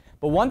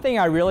 But one thing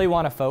I really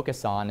want to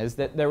focus on is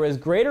that there was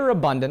greater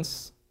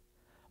abundance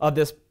of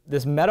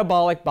this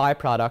metabolic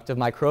byproduct of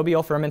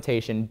microbial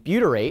fermentation,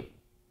 butyrate,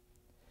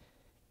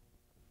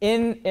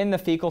 in the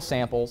fecal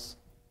samples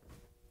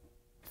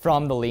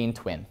from the lean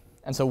twin.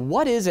 And so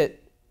what is it?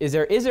 Is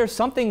there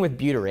something with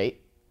butyrate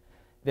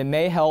that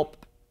may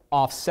help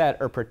offset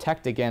or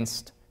protect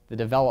against the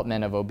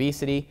development of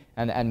obesity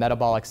and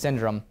metabolic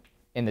syndrome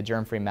in the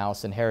germ-free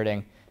mouse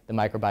inheriting the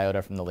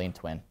microbiota from the lean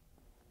twin?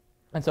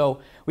 And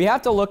so we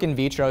have to look in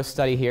vitro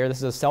study here. This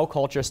is a cell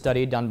culture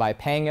study done by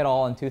Pang et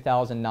al. In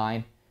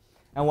 2009.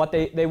 And what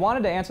they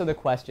wanted to answer the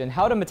question,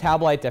 how do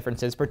metabolite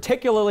differences,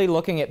 particularly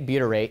looking at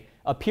butyrate,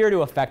 appear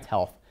to affect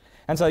health?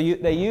 And so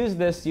they use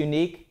this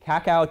unique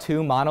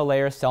cacao-2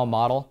 monolayer cell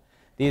model.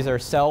 These are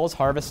cells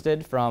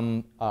harvested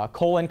from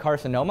colon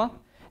carcinoma,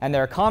 and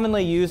they're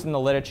commonly used in the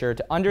literature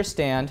to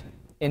understand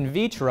in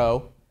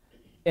vitro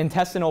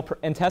intestinal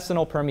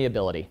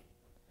permeability.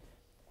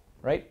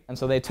 Right? And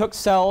so they took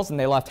cells and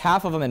they left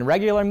half of them in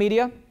regular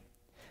media,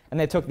 and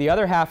they took the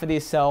other half of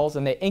these cells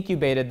and they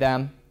incubated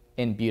them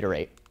in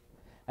butyrate.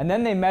 And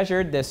then they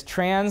measured this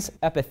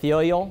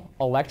trans-epithelial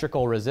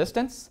electrical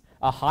resistance,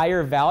 a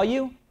higher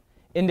value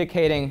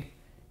indicating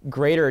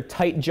greater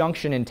tight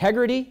junction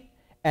integrity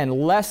and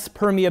less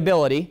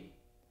permeability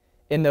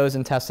in those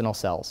intestinal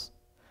cells.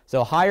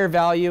 So higher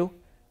value,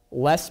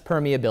 less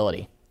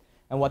permeability.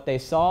 And what they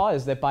saw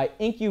is that by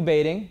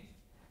incubating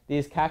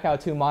these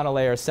cacao-2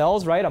 monolayer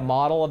cells, right, a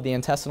model of the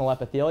intestinal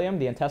epithelium,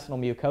 the intestinal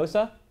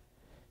mucosa,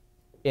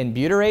 in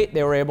butyrate,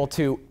 they were able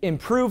to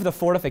improve the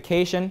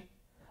fortification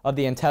of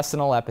the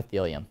intestinal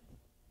epithelium.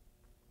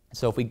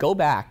 So if we go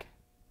back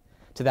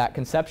to that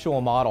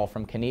conceptual model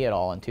from Knie et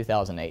al. In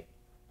 2008,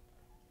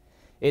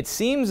 it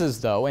seems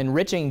as though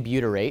enriching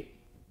butyrate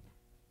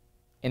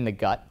in the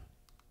gut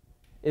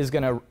is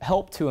going to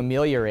help to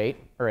ameliorate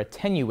or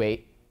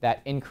attenuate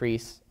that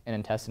increase in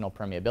intestinal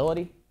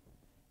permeability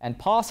and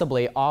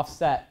possibly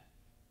offset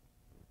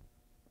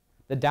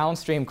the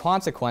downstream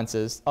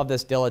consequences of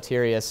this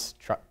deleterious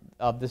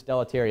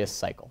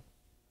cycle.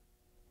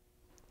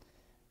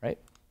 Right?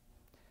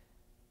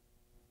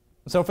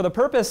 So for the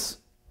purpose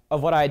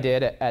of what I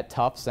did at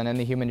Tufts and in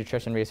the Human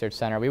Nutrition Research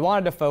Center, we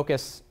wanted to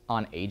focus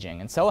on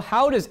aging. And so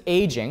how does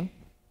aging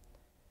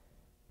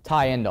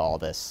tie into all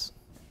this?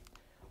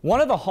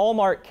 One of the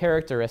hallmark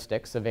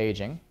characteristics of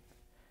aging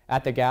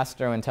at the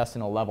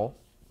gastrointestinal level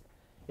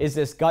is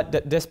this gut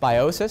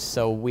dysbiosis.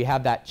 So we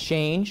have that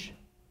change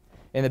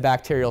in the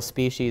bacterial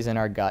species in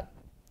our gut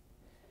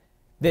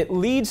that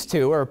leads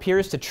to or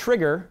appears to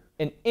trigger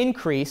an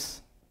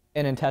increase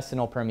in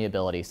intestinal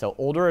permeability. So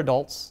older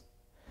adults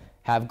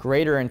have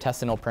greater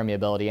intestinal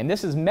permeability. And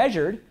this is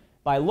measured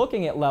by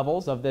looking at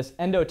levels of this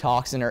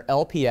endotoxin, or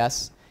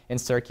LPS, in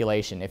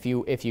circulation. If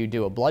you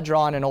do a blood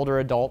draw on an older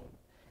adult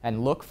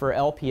and look for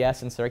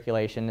LPS in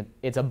circulation,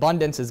 its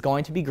abundance is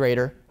going to be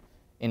greater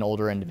in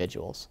older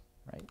individuals.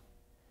 Right?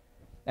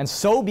 And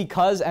so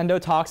because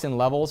endotoxin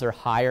levels are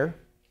higher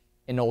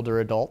in older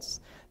adults,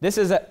 This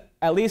is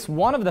at least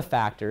one of the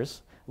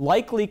factors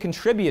likely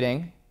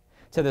contributing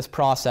to this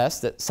process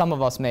that some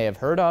of us may have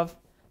heard of,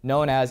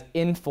 known as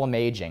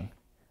inflammaging,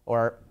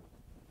 or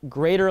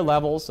greater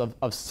levels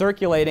of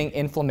circulating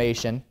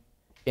inflammation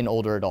in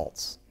older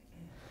adults.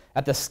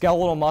 At the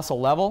skeletal muscle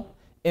level,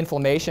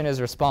 inflammation is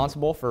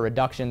responsible for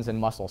reductions in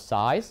muscle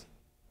size,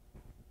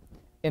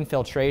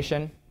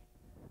 infiltration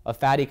of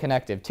fatty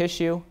connective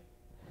tissue,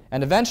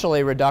 and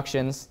eventually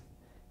reductions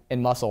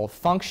in muscle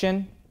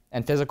function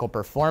and physical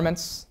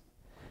performance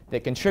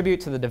that contribute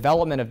to the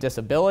development of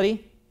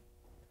disability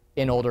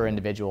in older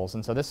individuals.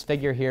 And so this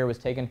figure here was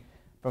taken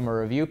from a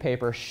review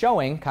paper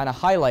showing, kind of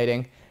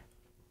highlighting,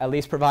 at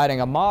least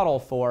providing a model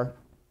for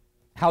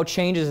how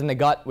changes in the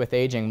gut with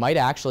aging might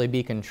actually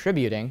be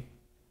contributing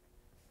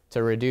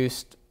to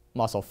reduced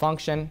muscle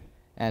function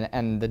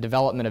and the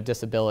development of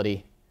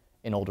disability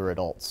in older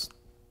adults.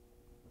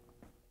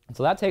 And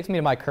so that takes me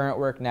to my current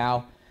work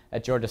now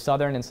at Georgia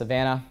Southern in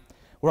Savannah,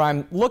 where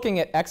I'm looking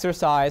at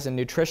exercise and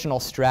nutritional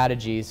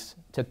strategies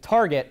to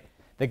target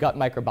the gut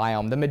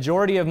microbiome. The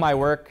majority of my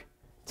work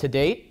to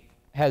date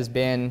has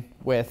been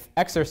with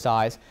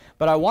exercise,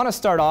 but I want to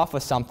start off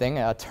with something,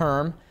 a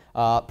term,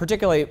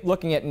 particularly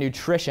looking at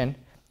nutrition,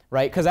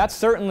 right? Because that's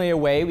certainly a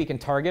way we can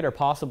target or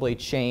possibly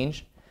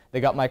change the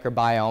gut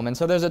microbiome. And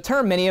so there's a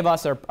term many of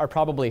us are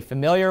probably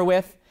familiar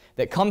with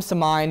that comes to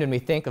mind when we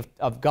think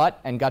of gut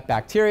and gut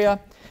bacteria,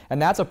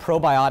 and that's a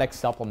probiotic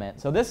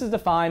supplement. So this is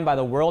defined by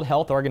the World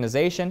Health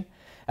Organization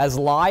as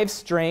live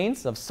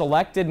strains of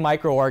selected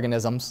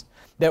microorganisms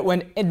that,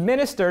 when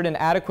administered in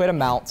adequate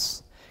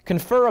amounts,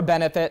 confer a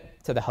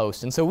benefit to the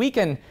host. And so we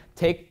can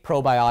take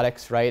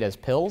probiotics, right, as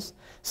pills.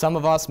 Some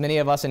of us, many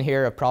of us in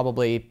here have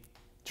probably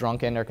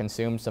drunken or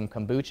consumed some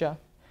kombucha,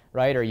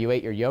 right, or you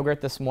ate your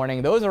yogurt this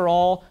morning. Those are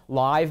all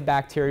live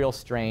bacterial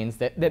strains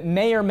that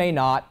may or may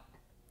not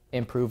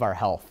improve our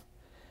health.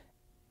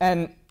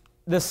 And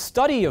the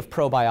study of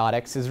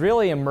probiotics is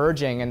really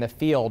emerging in the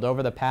field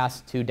over the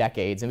past 2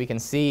 decades. And we can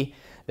see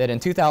that in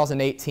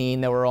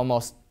 2018, there were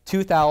almost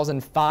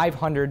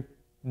 2,500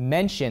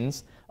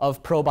 mentions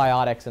of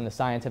probiotics in the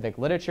scientific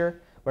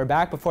literature, where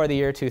back before the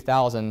year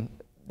 2000,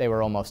 they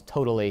were almost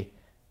totally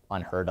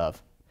unheard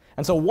of.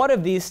 And so what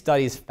have these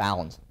studies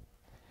found?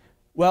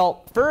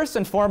 Well, first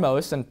and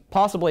foremost, and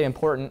possibly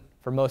important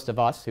for most of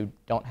us who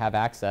don't have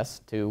access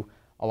to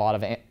a lot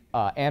of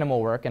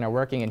animal work and are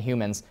working in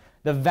humans,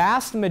 the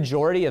vast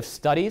majority of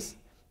studies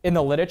in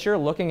the literature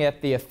looking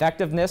at the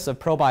effectiveness of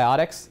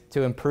probiotics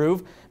to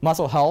improve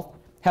muscle health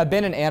have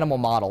been in animal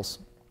models.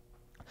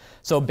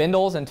 So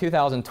Bindles in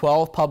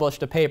 2012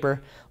 published a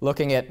paper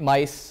looking at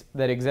mice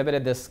that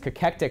exhibited this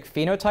cachectic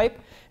phenotype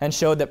and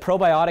showed that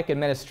probiotic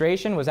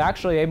administration was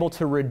actually able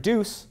to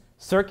reduce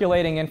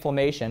circulating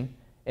inflammation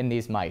in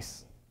these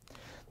mice.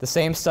 The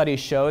same study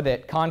showed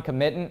that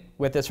concomitant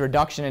with this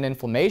reduction in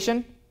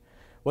inflammation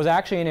was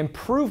actually an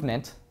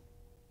improvement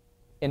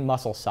in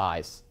muscle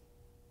size,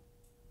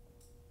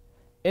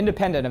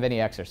 independent of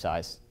any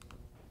exercise.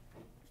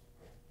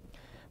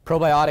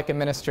 Probiotic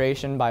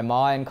administration by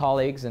Ma and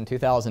colleagues in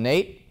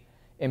 2008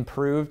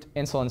 improved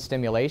insulin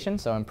stimulation,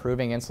 so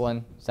improving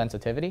insulin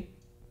sensitivity,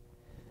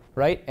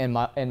 right,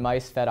 in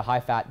mice fed a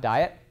high-fat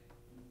diet.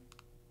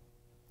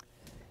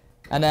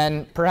 And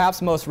then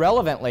perhaps most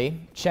relevantly,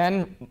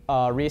 Chen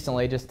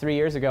recently, just 3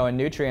 years ago in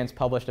Nutrients,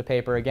 published a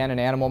paper, again in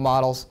animal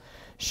models,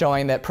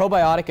 showing that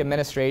probiotic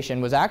administration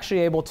was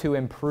actually able to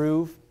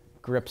improve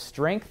grip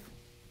strength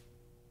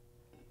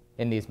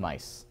in these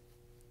mice.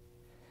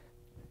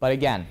 But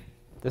again,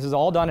 this is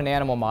all done in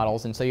animal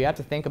models, and so you have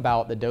to think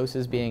about the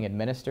doses being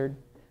administered,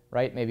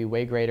 right? Maybe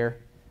way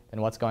greater than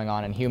what's going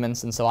on in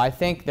humans. And so I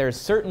think there's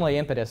certainly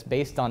impetus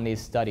based on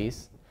these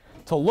studies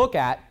to look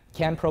at,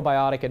 can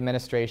probiotic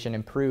administration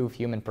improve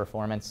human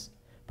performance,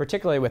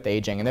 particularly with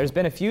aging? And there's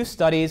been a few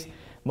studies,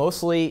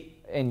 mostly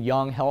in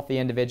young, healthy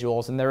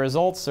individuals, and the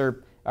results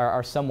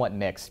are somewhat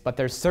mixed, but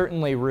there's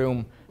certainly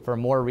room for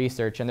more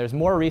research, and there's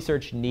more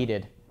research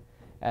needed.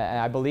 And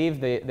I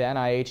believe the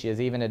NIH has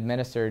even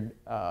administered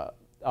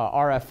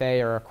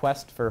RFA, or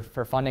request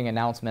for funding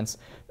announcements,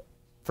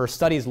 for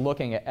studies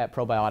looking at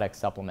probiotic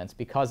supplements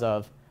because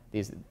of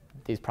these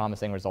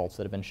promising results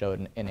that have been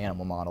shown in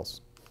animal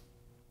models.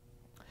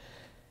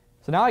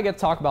 So now I get to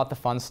talk about the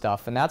fun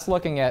stuff, and that's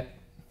looking at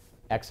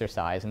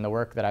exercise and the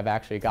work that I've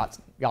actually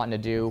gotten to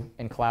do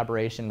in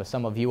collaboration with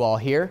some of you all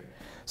here.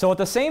 So at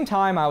the same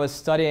time I was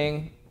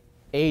studying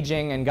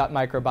aging and gut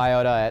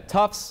microbiota at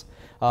Tufts,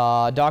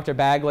 Dr.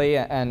 Bagley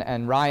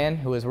and Ryan,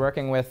 who was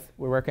working with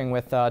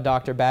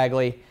Dr.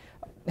 Bagley,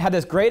 had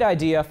this great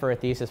idea for a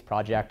thesis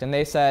project, and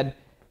they said,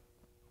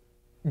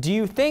 do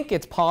you think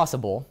it's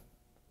possible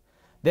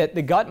that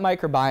the gut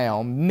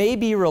microbiome may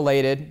be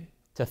related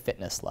to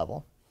fitness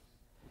level?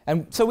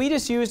 And so we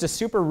just used a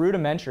super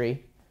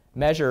rudimentary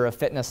measure of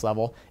fitness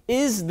level.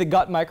 Is the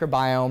gut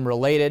microbiome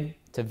related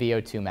to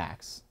VO2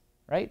 max?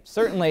 Right?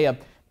 Certainly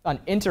an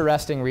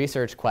interesting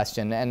research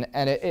question, and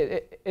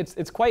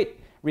it's quite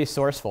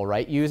resourceful,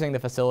 right, using the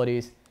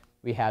facilities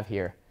we have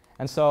here.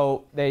 And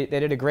so they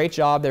did a great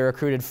job. They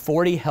recruited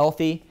 40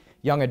 healthy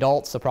young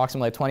adults,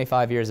 approximately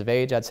 25 years of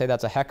age. I'd say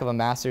that's a heck of a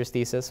master's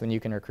thesis when you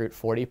can recruit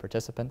 40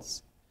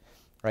 participants,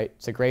 right?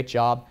 It's a great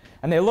job.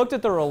 And they looked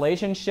at the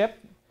relationship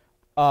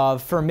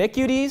of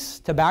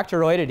Firmicutes to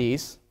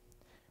Bacteroidetes,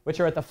 which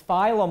are at the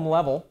phylum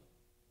level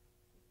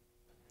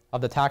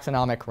of the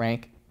taxonomic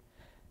rank,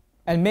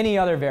 and many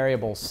other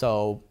variables.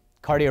 So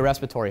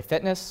cardiorespiratory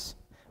fitness,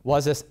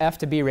 was this F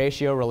to B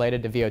ratio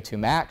related to VO2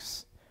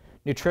 max,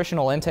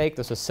 nutritional intake,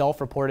 this was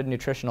self-reported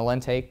nutritional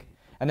intake,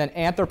 and then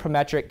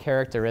anthropometric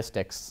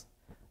characteristics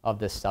of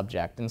this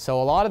subject. And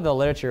so a lot of the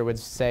literature would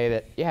say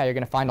that, yeah, you're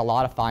going to find a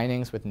lot of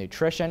findings with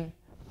nutrition,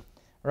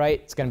 right?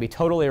 It's going to be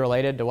totally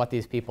related to what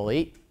these people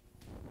eat.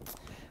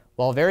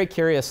 Well, very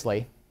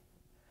curiously,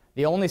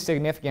 the only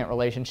significant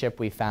relationship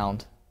we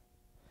found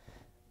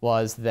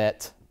was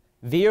that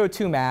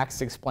VO2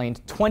 max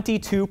explained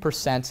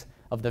 22%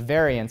 of the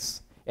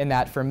variance in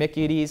that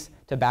Firmicutes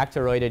to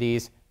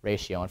Bacteroidetes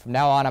ratio. And from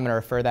now on, I'm going to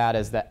refer that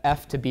as the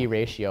F to B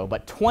ratio.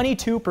 But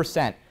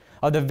 22%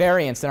 of the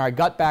variance in our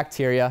gut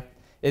bacteria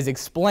is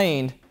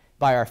explained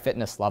by our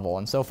fitness level.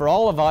 And so for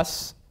all of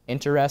us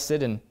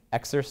interested in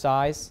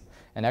exercise,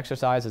 and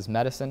exercise is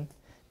medicine,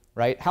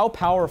 right? How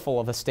powerful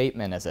of a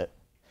statement is it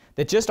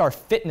that just our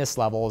fitness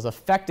level is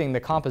affecting the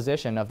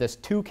composition of this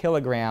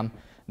 2-kilogram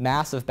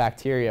mass of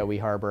bacteria we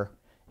harbor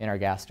in our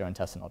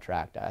gastrointestinal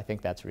tract? I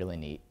think that's really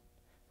neat.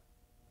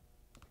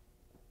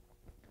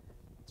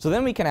 So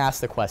then we can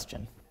ask the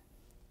question,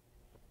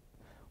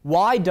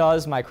 why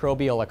does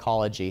microbial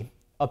ecology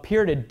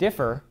appear to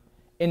differ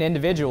in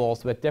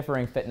individuals with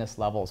differing fitness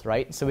levels,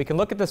 right? So we can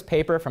look at this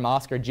paper from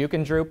Oscar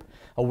Juckendrup,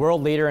 a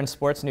world leader in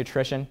sports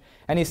nutrition,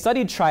 and he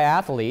studied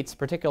triathletes,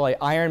 particularly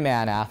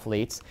Ironman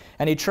athletes,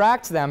 and he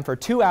tracked them for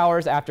 2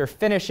 hours after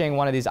finishing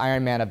one of these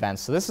Ironman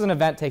events. So this is an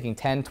event taking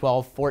 10,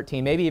 12,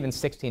 14, maybe even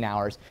 16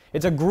 hours.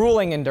 It's a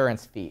grueling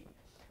endurance feat,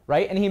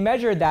 right? And he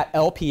measured that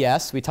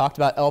LPS. We talked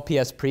about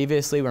LPS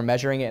previously. We're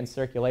measuring it in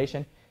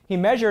circulation. He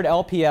measured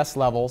LPS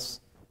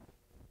levels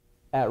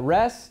at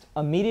rest,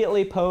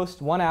 immediately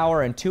post, 1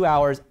 hour and 2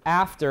 hours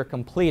after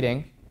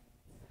completing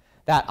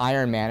that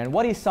Ironman. And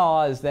what he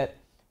saw is that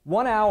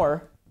 1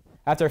 hour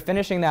after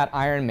finishing that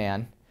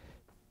Ironman,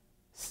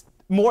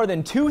 more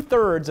than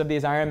 2/3 of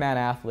these Ironman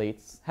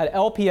athletes had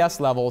LPS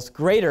levels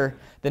greater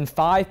than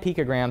 5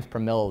 picograms per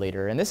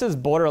milliliter. And this is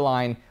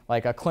borderline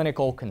like a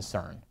clinical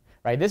concern,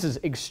 right? This is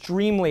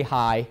extremely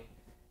high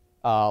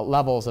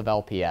levels of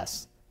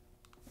LPS.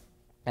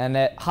 And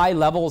that high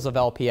levels of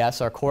LPS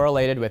are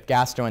correlated with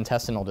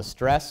gastrointestinal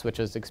distress,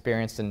 which is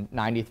experienced in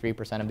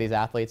 93% of these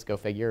athletes, go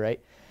figure, right?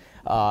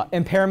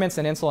 Impairments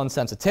in insulin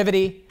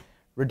sensitivity,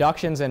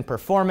 reductions in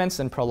performance,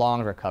 and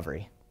prolonged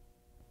recovery.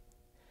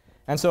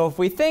 And so if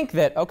we think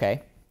that,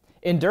 okay,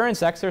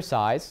 endurance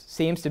exercise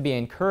seems to be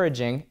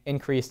encouraging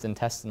increased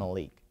intestinal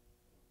leak,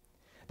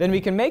 then we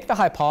can make the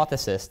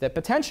hypothesis that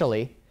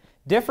potentially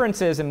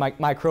differences in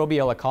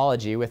microbial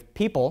ecology with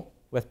people,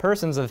 with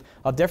persons of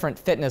different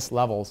fitness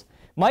levels,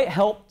 might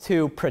help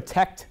to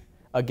protect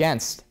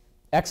against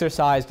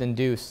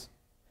exercise-induced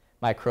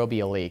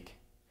microbial leak.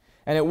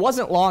 And it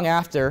wasn't long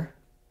after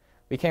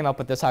we came up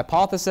with this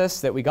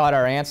hypothesis that we got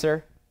our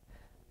answer.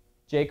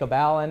 Jacob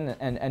Allen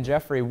and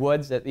Jeffrey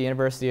Woods at the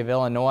University of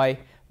Illinois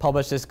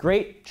published this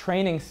great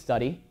training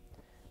study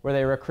where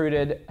they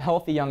recruited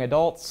healthy young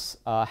adults,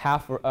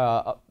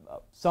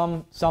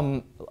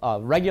 some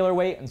regular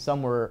weight and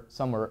some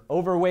were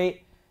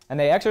overweight, and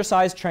they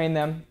exercise trained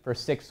them for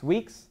 6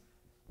 weeks.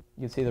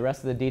 You can see the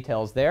rest of the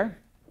details there.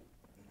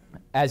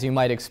 As you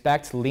might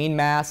expect, lean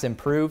mass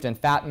improved and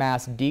fat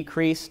mass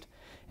decreased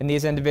in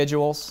these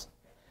individuals.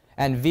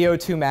 And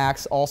VO2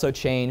 max also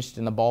changed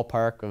in the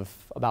ballpark of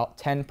about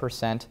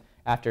 10%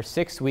 after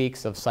 6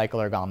 weeks of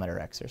cycloergometer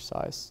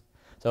exercise.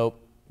 So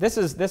this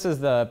is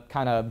the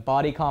kind of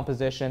body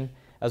composition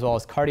as well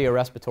as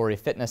cardiorespiratory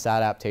fitness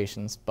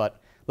adaptations. But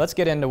let's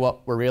get into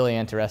what we're really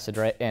interested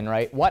in,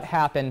 right? What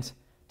happened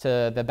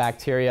to the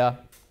bacteria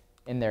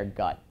in their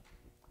gut?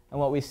 And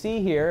what we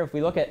see here, if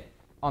we look at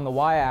on the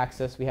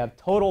y-axis, we have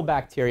total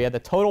bacteria, the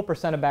total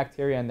percent of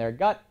bacteria in their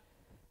gut.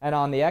 And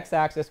on the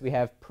x-axis, we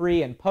have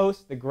pre and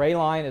post. The gray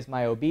line is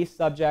my obese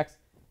subjects,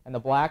 and the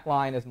black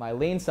line is my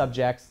lean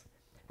subjects.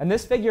 And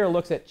this figure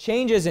looks at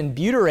changes in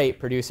butyrate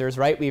producers,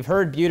 right? We've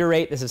heard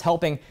butyrate. This is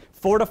helping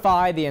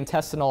fortify the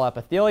intestinal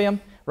epithelium,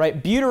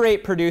 right?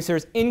 Butyrate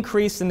producers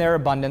increased in their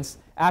abundance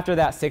after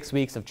that 6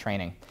 weeks of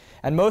training.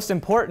 And most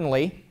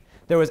importantly,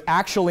 there was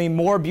actually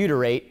more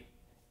butyrate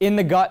in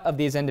the gut of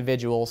these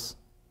individuals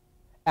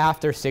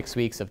after 6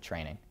 weeks of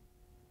training.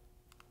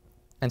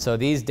 And so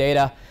these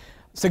data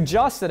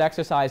suggest that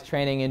exercise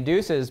training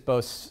induces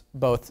both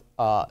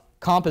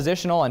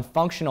compositional and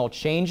functional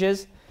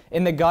changes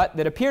in the gut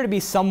that appear to be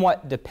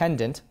somewhat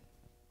dependent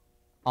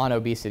on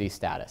obesity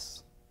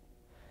status.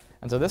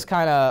 And so this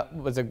kind of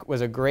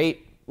was a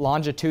great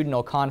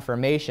longitudinal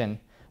confirmation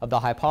of the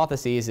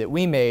hypotheses that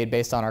we made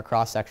based on our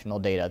cross-sectional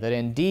data, that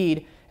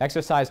indeed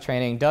exercise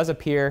training does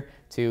appear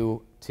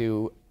to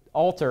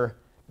alter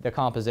the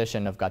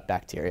composition of gut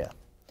bacteria.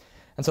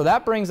 And so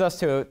that brings us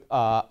to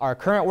our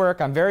current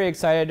work. I'm very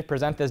excited to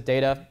present this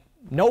data.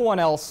 No one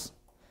else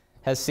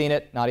has seen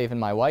it, not even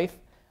my wife.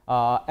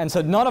 And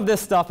so none of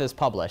this stuff is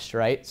published,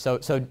 right? So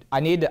I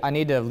need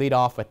to lead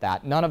off with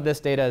that. None of this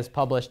data is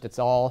published. It's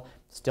all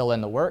still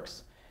in the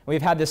works.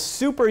 We've had this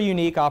super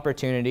unique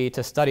opportunity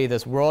to study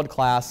this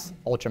world-class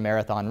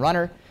ultramarathon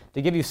runner.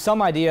 To give you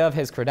some idea of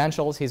his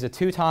credentials, he's a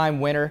 2-time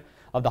winner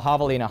of the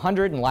Javelina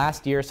 100 and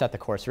last year set the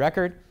course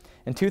record.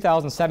 In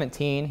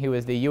 2017, he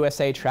was the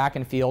USA Track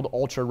and Field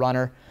Ultra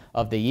Runner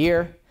of the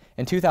Year.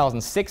 In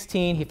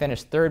 2016, he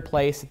finished 3rd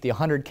place at the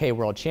 100K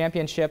World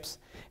Championships,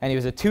 and he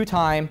was a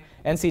 2-time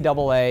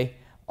NCAA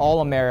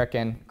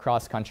All-American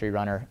cross-country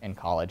runner in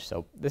college.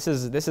 So this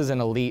is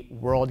an elite,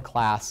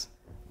 world-class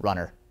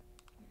runner.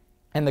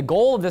 And the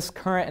goal of this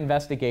current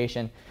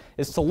investigation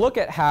is to look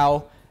at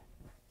how,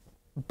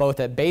 both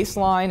at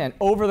baseline and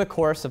over the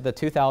course of the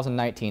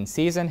 2019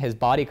 season, his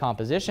body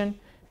composition,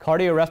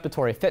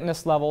 cardiorespiratory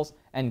fitness levels,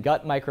 and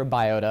gut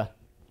microbiota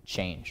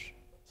change.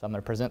 So I'm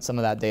going to present some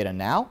of that data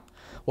now.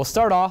 We'll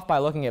start off by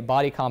looking at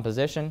body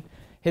composition.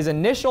 His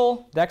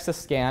initial DEXA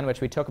scan,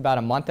 which we took about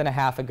a month and a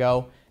half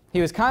ago, he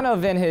was kind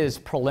of in his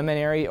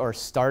preliminary or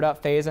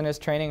startup phase in his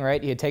training,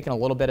 right? He had taken a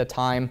little bit of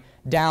time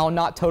down,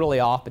 not totally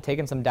off, but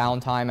taken some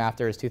downtime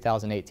after his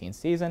 2018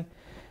 season.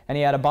 And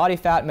he had a body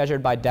fat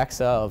measured by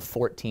DEXA of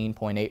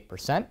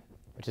 14.8%,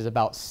 which is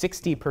about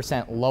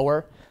 60%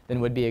 lower than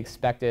would be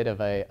expected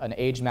of an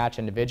age-matched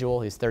individual.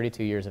 He's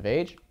 32 years of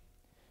age.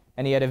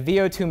 And he had a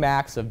VO2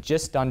 max of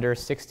just under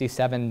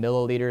 67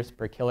 milliliters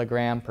per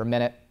kilogram per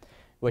minute,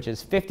 which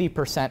is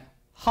 50%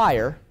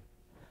 higher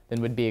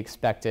than would be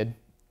expected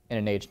in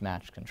an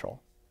age-matched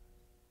control.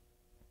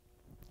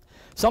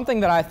 Something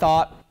that I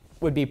thought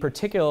would be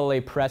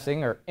particularly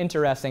pressing or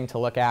interesting to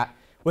look at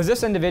was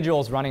this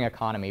individual's running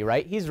economy,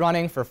 right? He's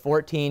running for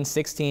 14,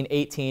 16,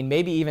 18,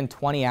 maybe even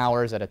 20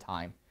 hours at a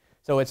time.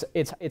 So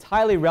it's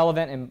highly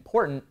relevant and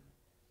important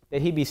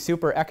that he be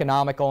super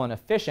economical and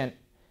efficient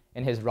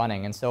in his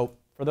running. And so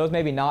for those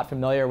maybe not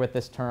familiar with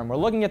this term, we're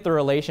looking at the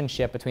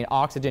relationship between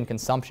oxygen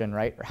consumption,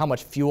 right, or how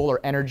much fuel or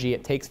energy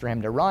it takes for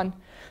him to run,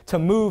 to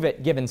move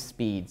at given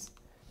speeds.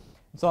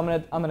 So I'm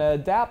going to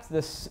adapt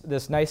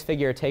this nice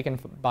figure taken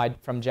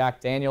from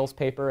Jack Daniels'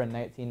 paper in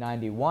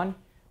 1991,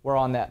 where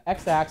on the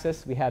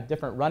x-axis we have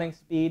different running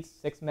speeds,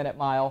 6-minute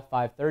mile,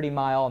 5:30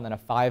 mile, and then a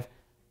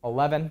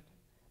 5:11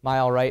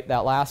 mile, right?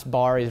 That last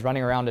bar, he's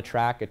running around a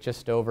track at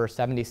just over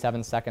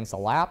 77 seconds a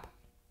lap.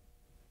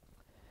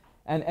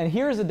 And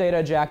here's the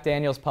data Jack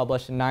Daniels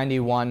published in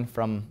 91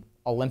 from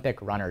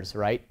Olympic runners,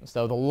 right?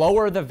 So the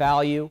lower the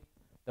value,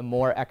 the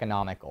more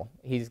economical.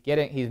 He's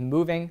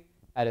moving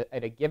at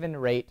a given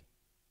rate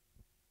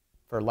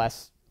for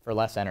less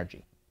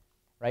energy,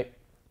 right?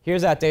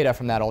 Here's that data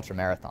from that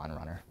ultramarathon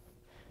runner,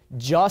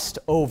 just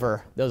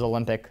over those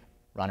Olympic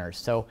runners.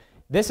 So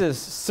this is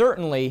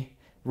certainly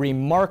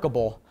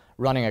remarkable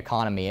running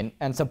economy.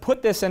 And to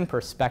put this in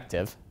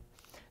perspective,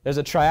 there's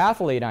a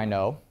triathlete I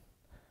know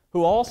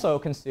who also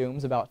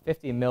consumes about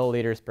 50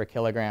 milliliters per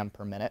kilogram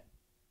per minute.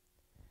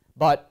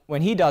 But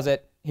when he does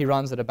it, he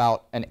runs at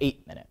about an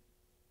 8-minute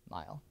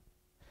mile.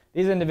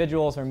 These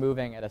individuals are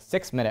moving at a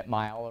 6-minute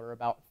mile, or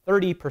about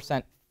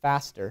 30%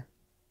 faster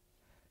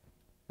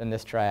than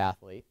this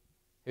triathlete,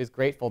 who's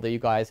grateful that you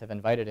guys have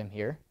invited him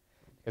here,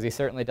 because he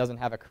certainly doesn't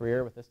have a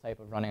career with this type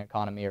of running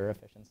economy or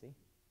efficiency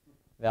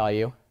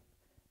value,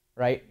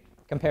 right,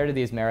 compared to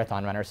these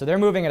marathon runners. So they're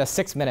moving at a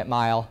 6-minute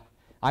mile.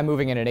 I'm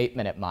moving at an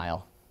 8-minute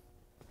mile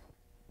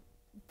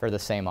for the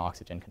same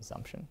oxygen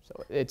consumption.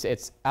 So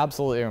it's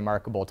absolutely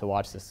remarkable to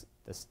watch this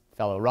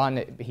fellow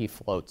run. He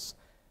floats.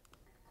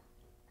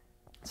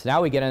 So now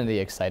we get into the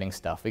exciting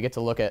stuff. We get to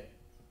look at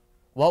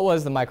what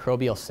was the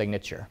microbial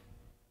signature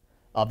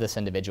of this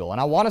individual. And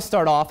I want to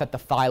start off at the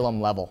phylum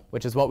level,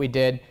 which is what we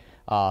did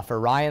for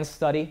Ryan's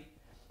study.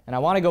 And I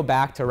want to go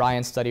back to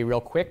Ryan's study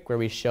real quick, where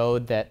we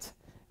showed that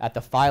at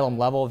the phylum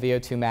level,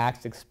 VO2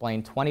 max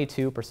explained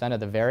 22% of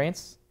the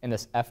variance in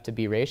this F to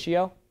B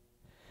ratio.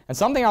 And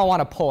something I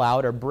want to pull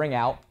out or bring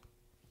out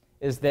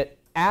is that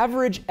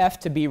average F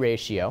to B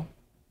ratio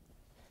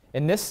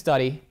in this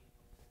study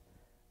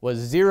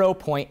was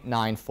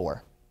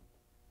 0.94.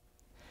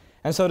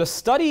 And so to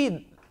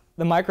study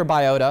the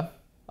microbiota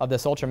of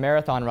this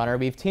ultramarathon runner,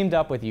 we've teamed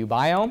up with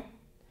Microbiome,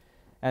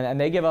 and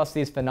they give us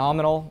these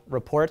phenomenal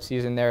reports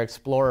using their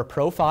Explorer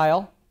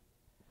profile,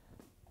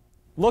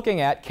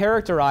 looking at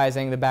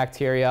characterizing the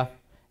bacteria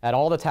at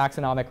all the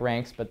taxonomic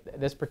ranks, but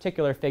this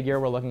particular figure,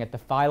 we're looking at the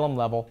phylum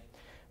level,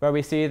 where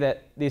we see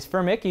that these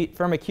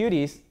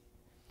Firmicutes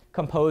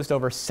composed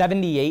over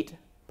 78%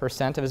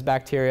 of his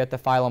bacteria at the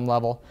phylum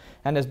level,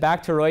 and his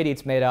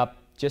Bacteroidetes made up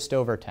just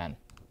over 10.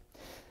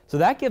 So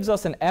that gives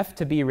us an F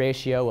to B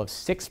ratio of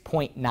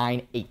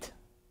 6.98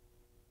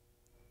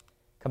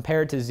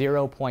 compared to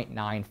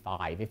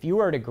 0.95. If you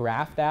were to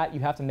graph that, you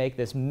have to make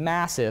this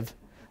massive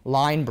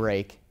line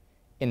break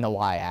in the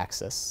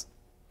y-axis.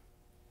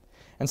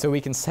 And so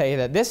we can say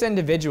that this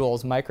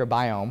individual's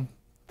microbiome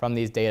from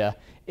these data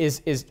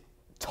is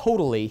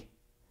totally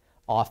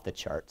off the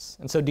charts.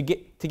 And so to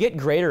get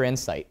greater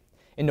insight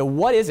into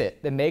what is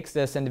it that makes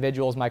this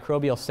individual's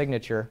microbial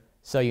signature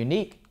so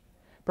unique,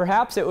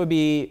 perhaps it would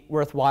be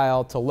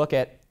worthwhile to look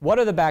at what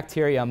are the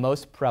bacteria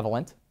most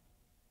prevalent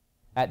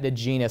at the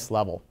genus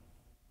level.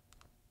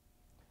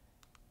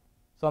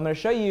 So I'm going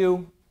to show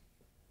you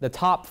the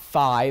top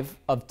 5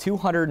 of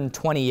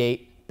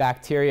 228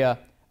 bacteria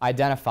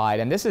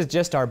identified. And this is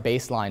just our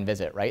baseline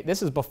visit, right?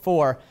 This is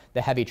before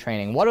the heavy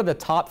training. What are the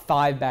top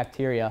 5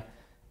 bacteria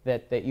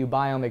that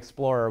Ubiome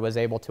Explorer was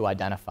able to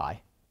identify?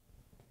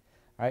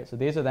 All right, so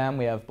these are them.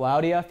 We have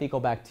Blaudia,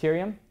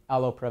 Faecalbacterium,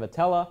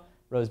 Alloprevotella,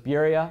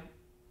 Roseburia,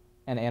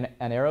 and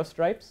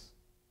Anerostripes.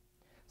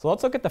 So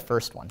let's look at the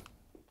first one,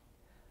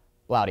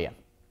 Blaudia.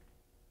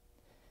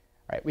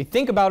 All right, we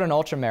think about an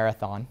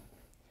ultramarathon.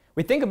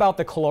 We think about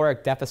the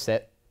caloric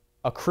deficit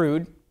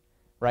accrued,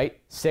 right?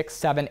 600,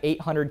 700,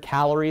 800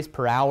 calories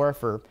per hour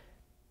for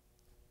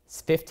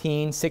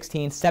 15,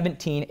 16,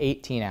 17,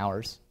 18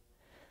 hours.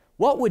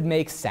 What would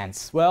make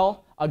sense?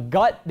 Well, a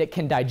gut that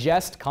can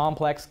digest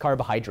complex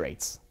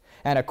carbohydrates.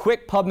 And a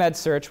quick PubMed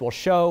search will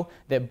show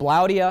that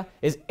Blaudia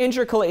is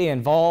intricately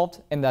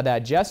involved in the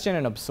digestion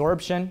and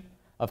absorption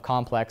of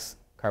complex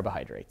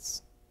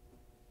carbohydrates.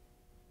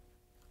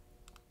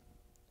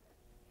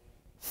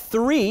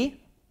 3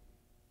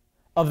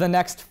 of the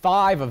next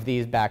 5 of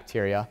these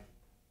bacteria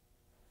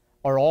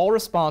are all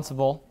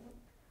responsible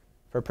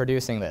for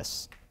producing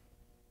this.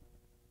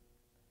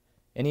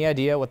 Any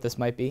idea what this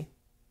might be?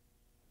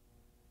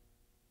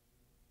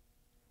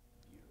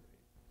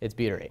 It's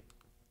butyrate.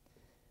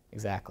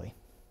 Exactly.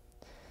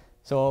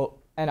 So,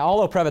 and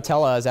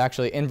Alloprevotella is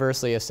actually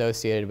inversely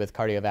associated with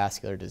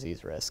cardiovascular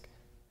disease risk.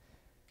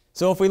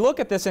 So if we look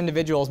at this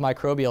individual's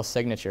microbial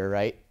signature,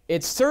 right,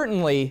 it's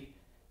certainly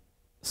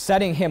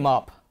setting him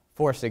up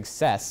for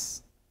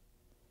success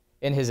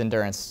in his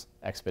endurance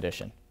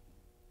expedition.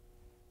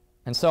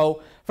 And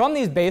so from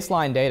these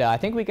baseline data, I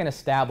think we can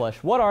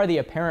establish what are the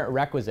apparent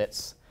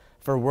requisites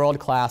for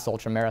world-class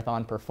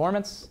ultramarathon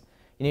performance.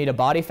 You need a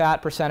body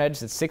fat percentage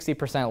that's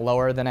 60%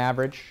 lower than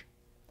average,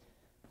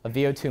 a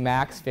VO2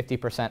 max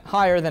 50%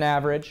 higher than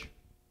average,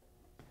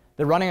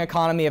 the running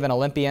economy of an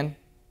Olympian,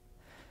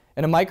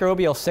 and a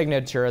microbial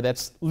signature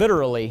that's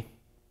literally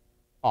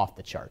off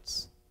the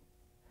charts.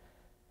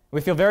 We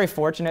feel very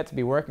fortunate to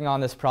be working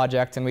on this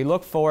project, and we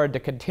look forward to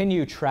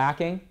continue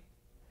tracking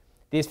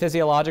these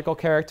physiological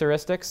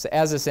characteristics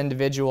as this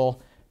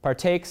individual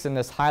partakes in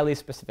this highly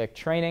specific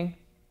training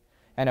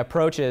and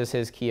approaches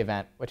his key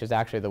event, which is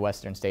actually the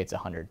Western States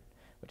 100,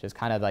 which is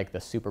kind of like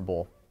the Super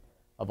Bowl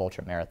of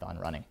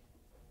ultramarathon running.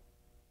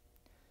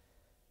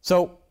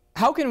 So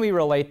how can we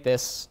relate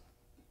this,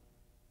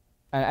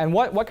 and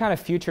what kind of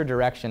future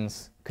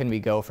directions can we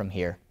go from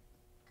here?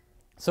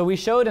 So we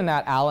showed in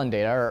that Allen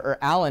data, or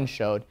Allen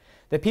showed,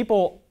 that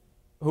people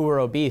who were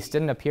obese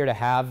didn't appear to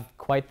have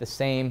quite the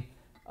same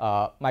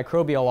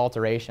microbial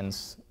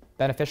alterations,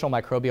 beneficial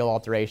microbial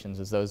alterations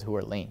as those who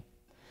were lean.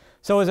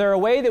 So is there a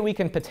way that we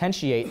can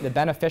potentiate the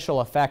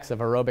beneficial effects of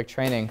aerobic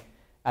training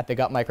at the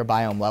gut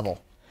microbiome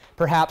level?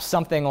 Perhaps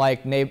something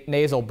like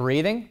nasal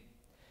breathing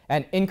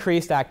and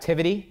increased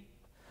activity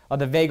of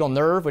the vagal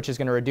nerve, which is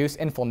going to reduce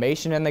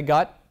inflammation in the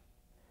gut,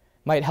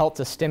 might help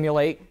to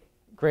stimulate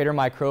greater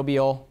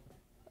microbial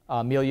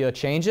milieu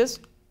changes.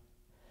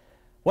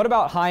 What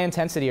about high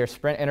intensity or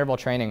sprint interval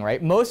training,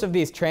 right? Most of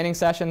these training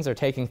sessions are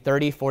taking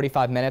 30,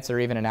 45 minutes or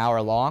even an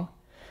hour long.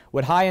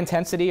 Would high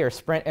intensity or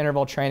sprint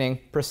interval training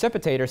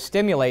precipitate or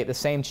stimulate the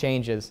same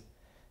changes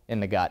in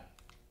the gut?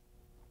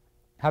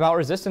 How about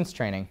resistance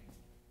training?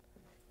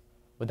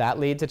 Would that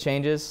lead to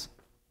changes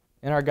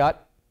in our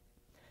gut?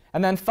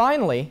 And then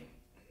finally,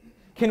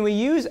 can we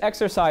use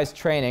exercise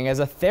training as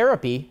a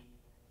therapy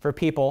for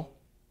people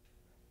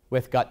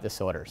with gut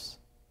disorders?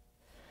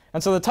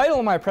 And so the title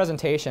of my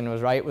presentation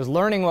was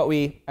learning what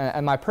we,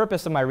 and my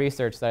purpose of my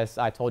research that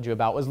I told you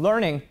about was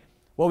learning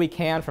what we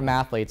can from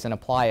athletes and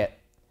apply it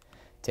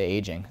to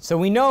aging. So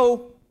we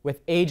know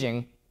with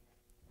aging,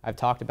 I've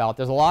talked about,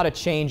 there's a lot of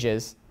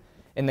changes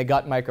in the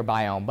gut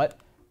microbiome. But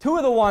 2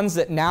 of the ones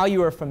that now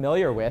you are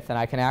familiar with, and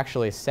I can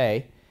actually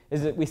say,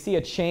 is that we see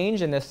a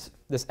change in this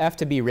F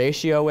to B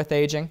ratio with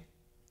aging.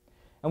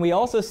 And we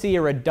also see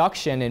a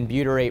reduction in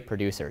butyrate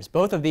producers.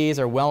 Both of these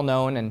are well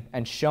known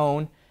and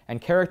shown and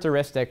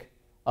characteristic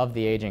of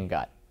the aging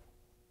gut.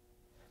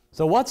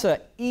 So what's an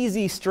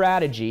easy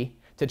strategy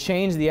to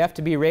change the F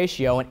to B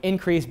ratio and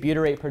increase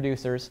butyrate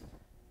producers?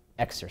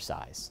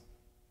 Exercise.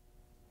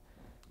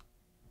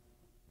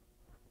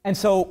 And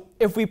so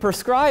if we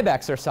prescribe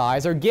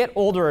exercise or get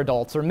older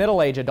adults or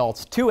middle-aged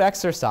adults to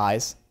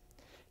exercise,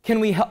 can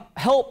we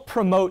help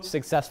promote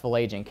successful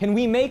aging? Can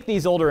we make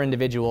these older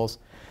individuals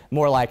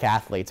more like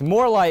athletes,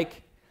 more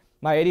like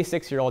my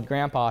 86-year-old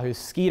grandpa who's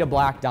skied a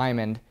black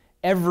diamond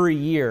every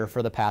year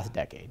for the past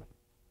decade?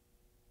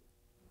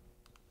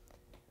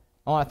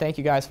 I want to thank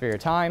you guys for your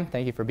time.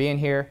 Thank you for being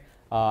here.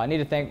 I need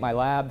to thank my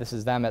lab. This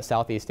is them at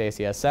Southeast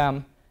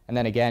ACSM. And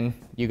then again,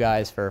 you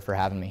guys for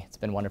having me. It's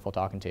been wonderful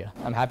talking to you.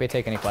 I'm happy to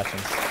take any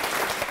questions.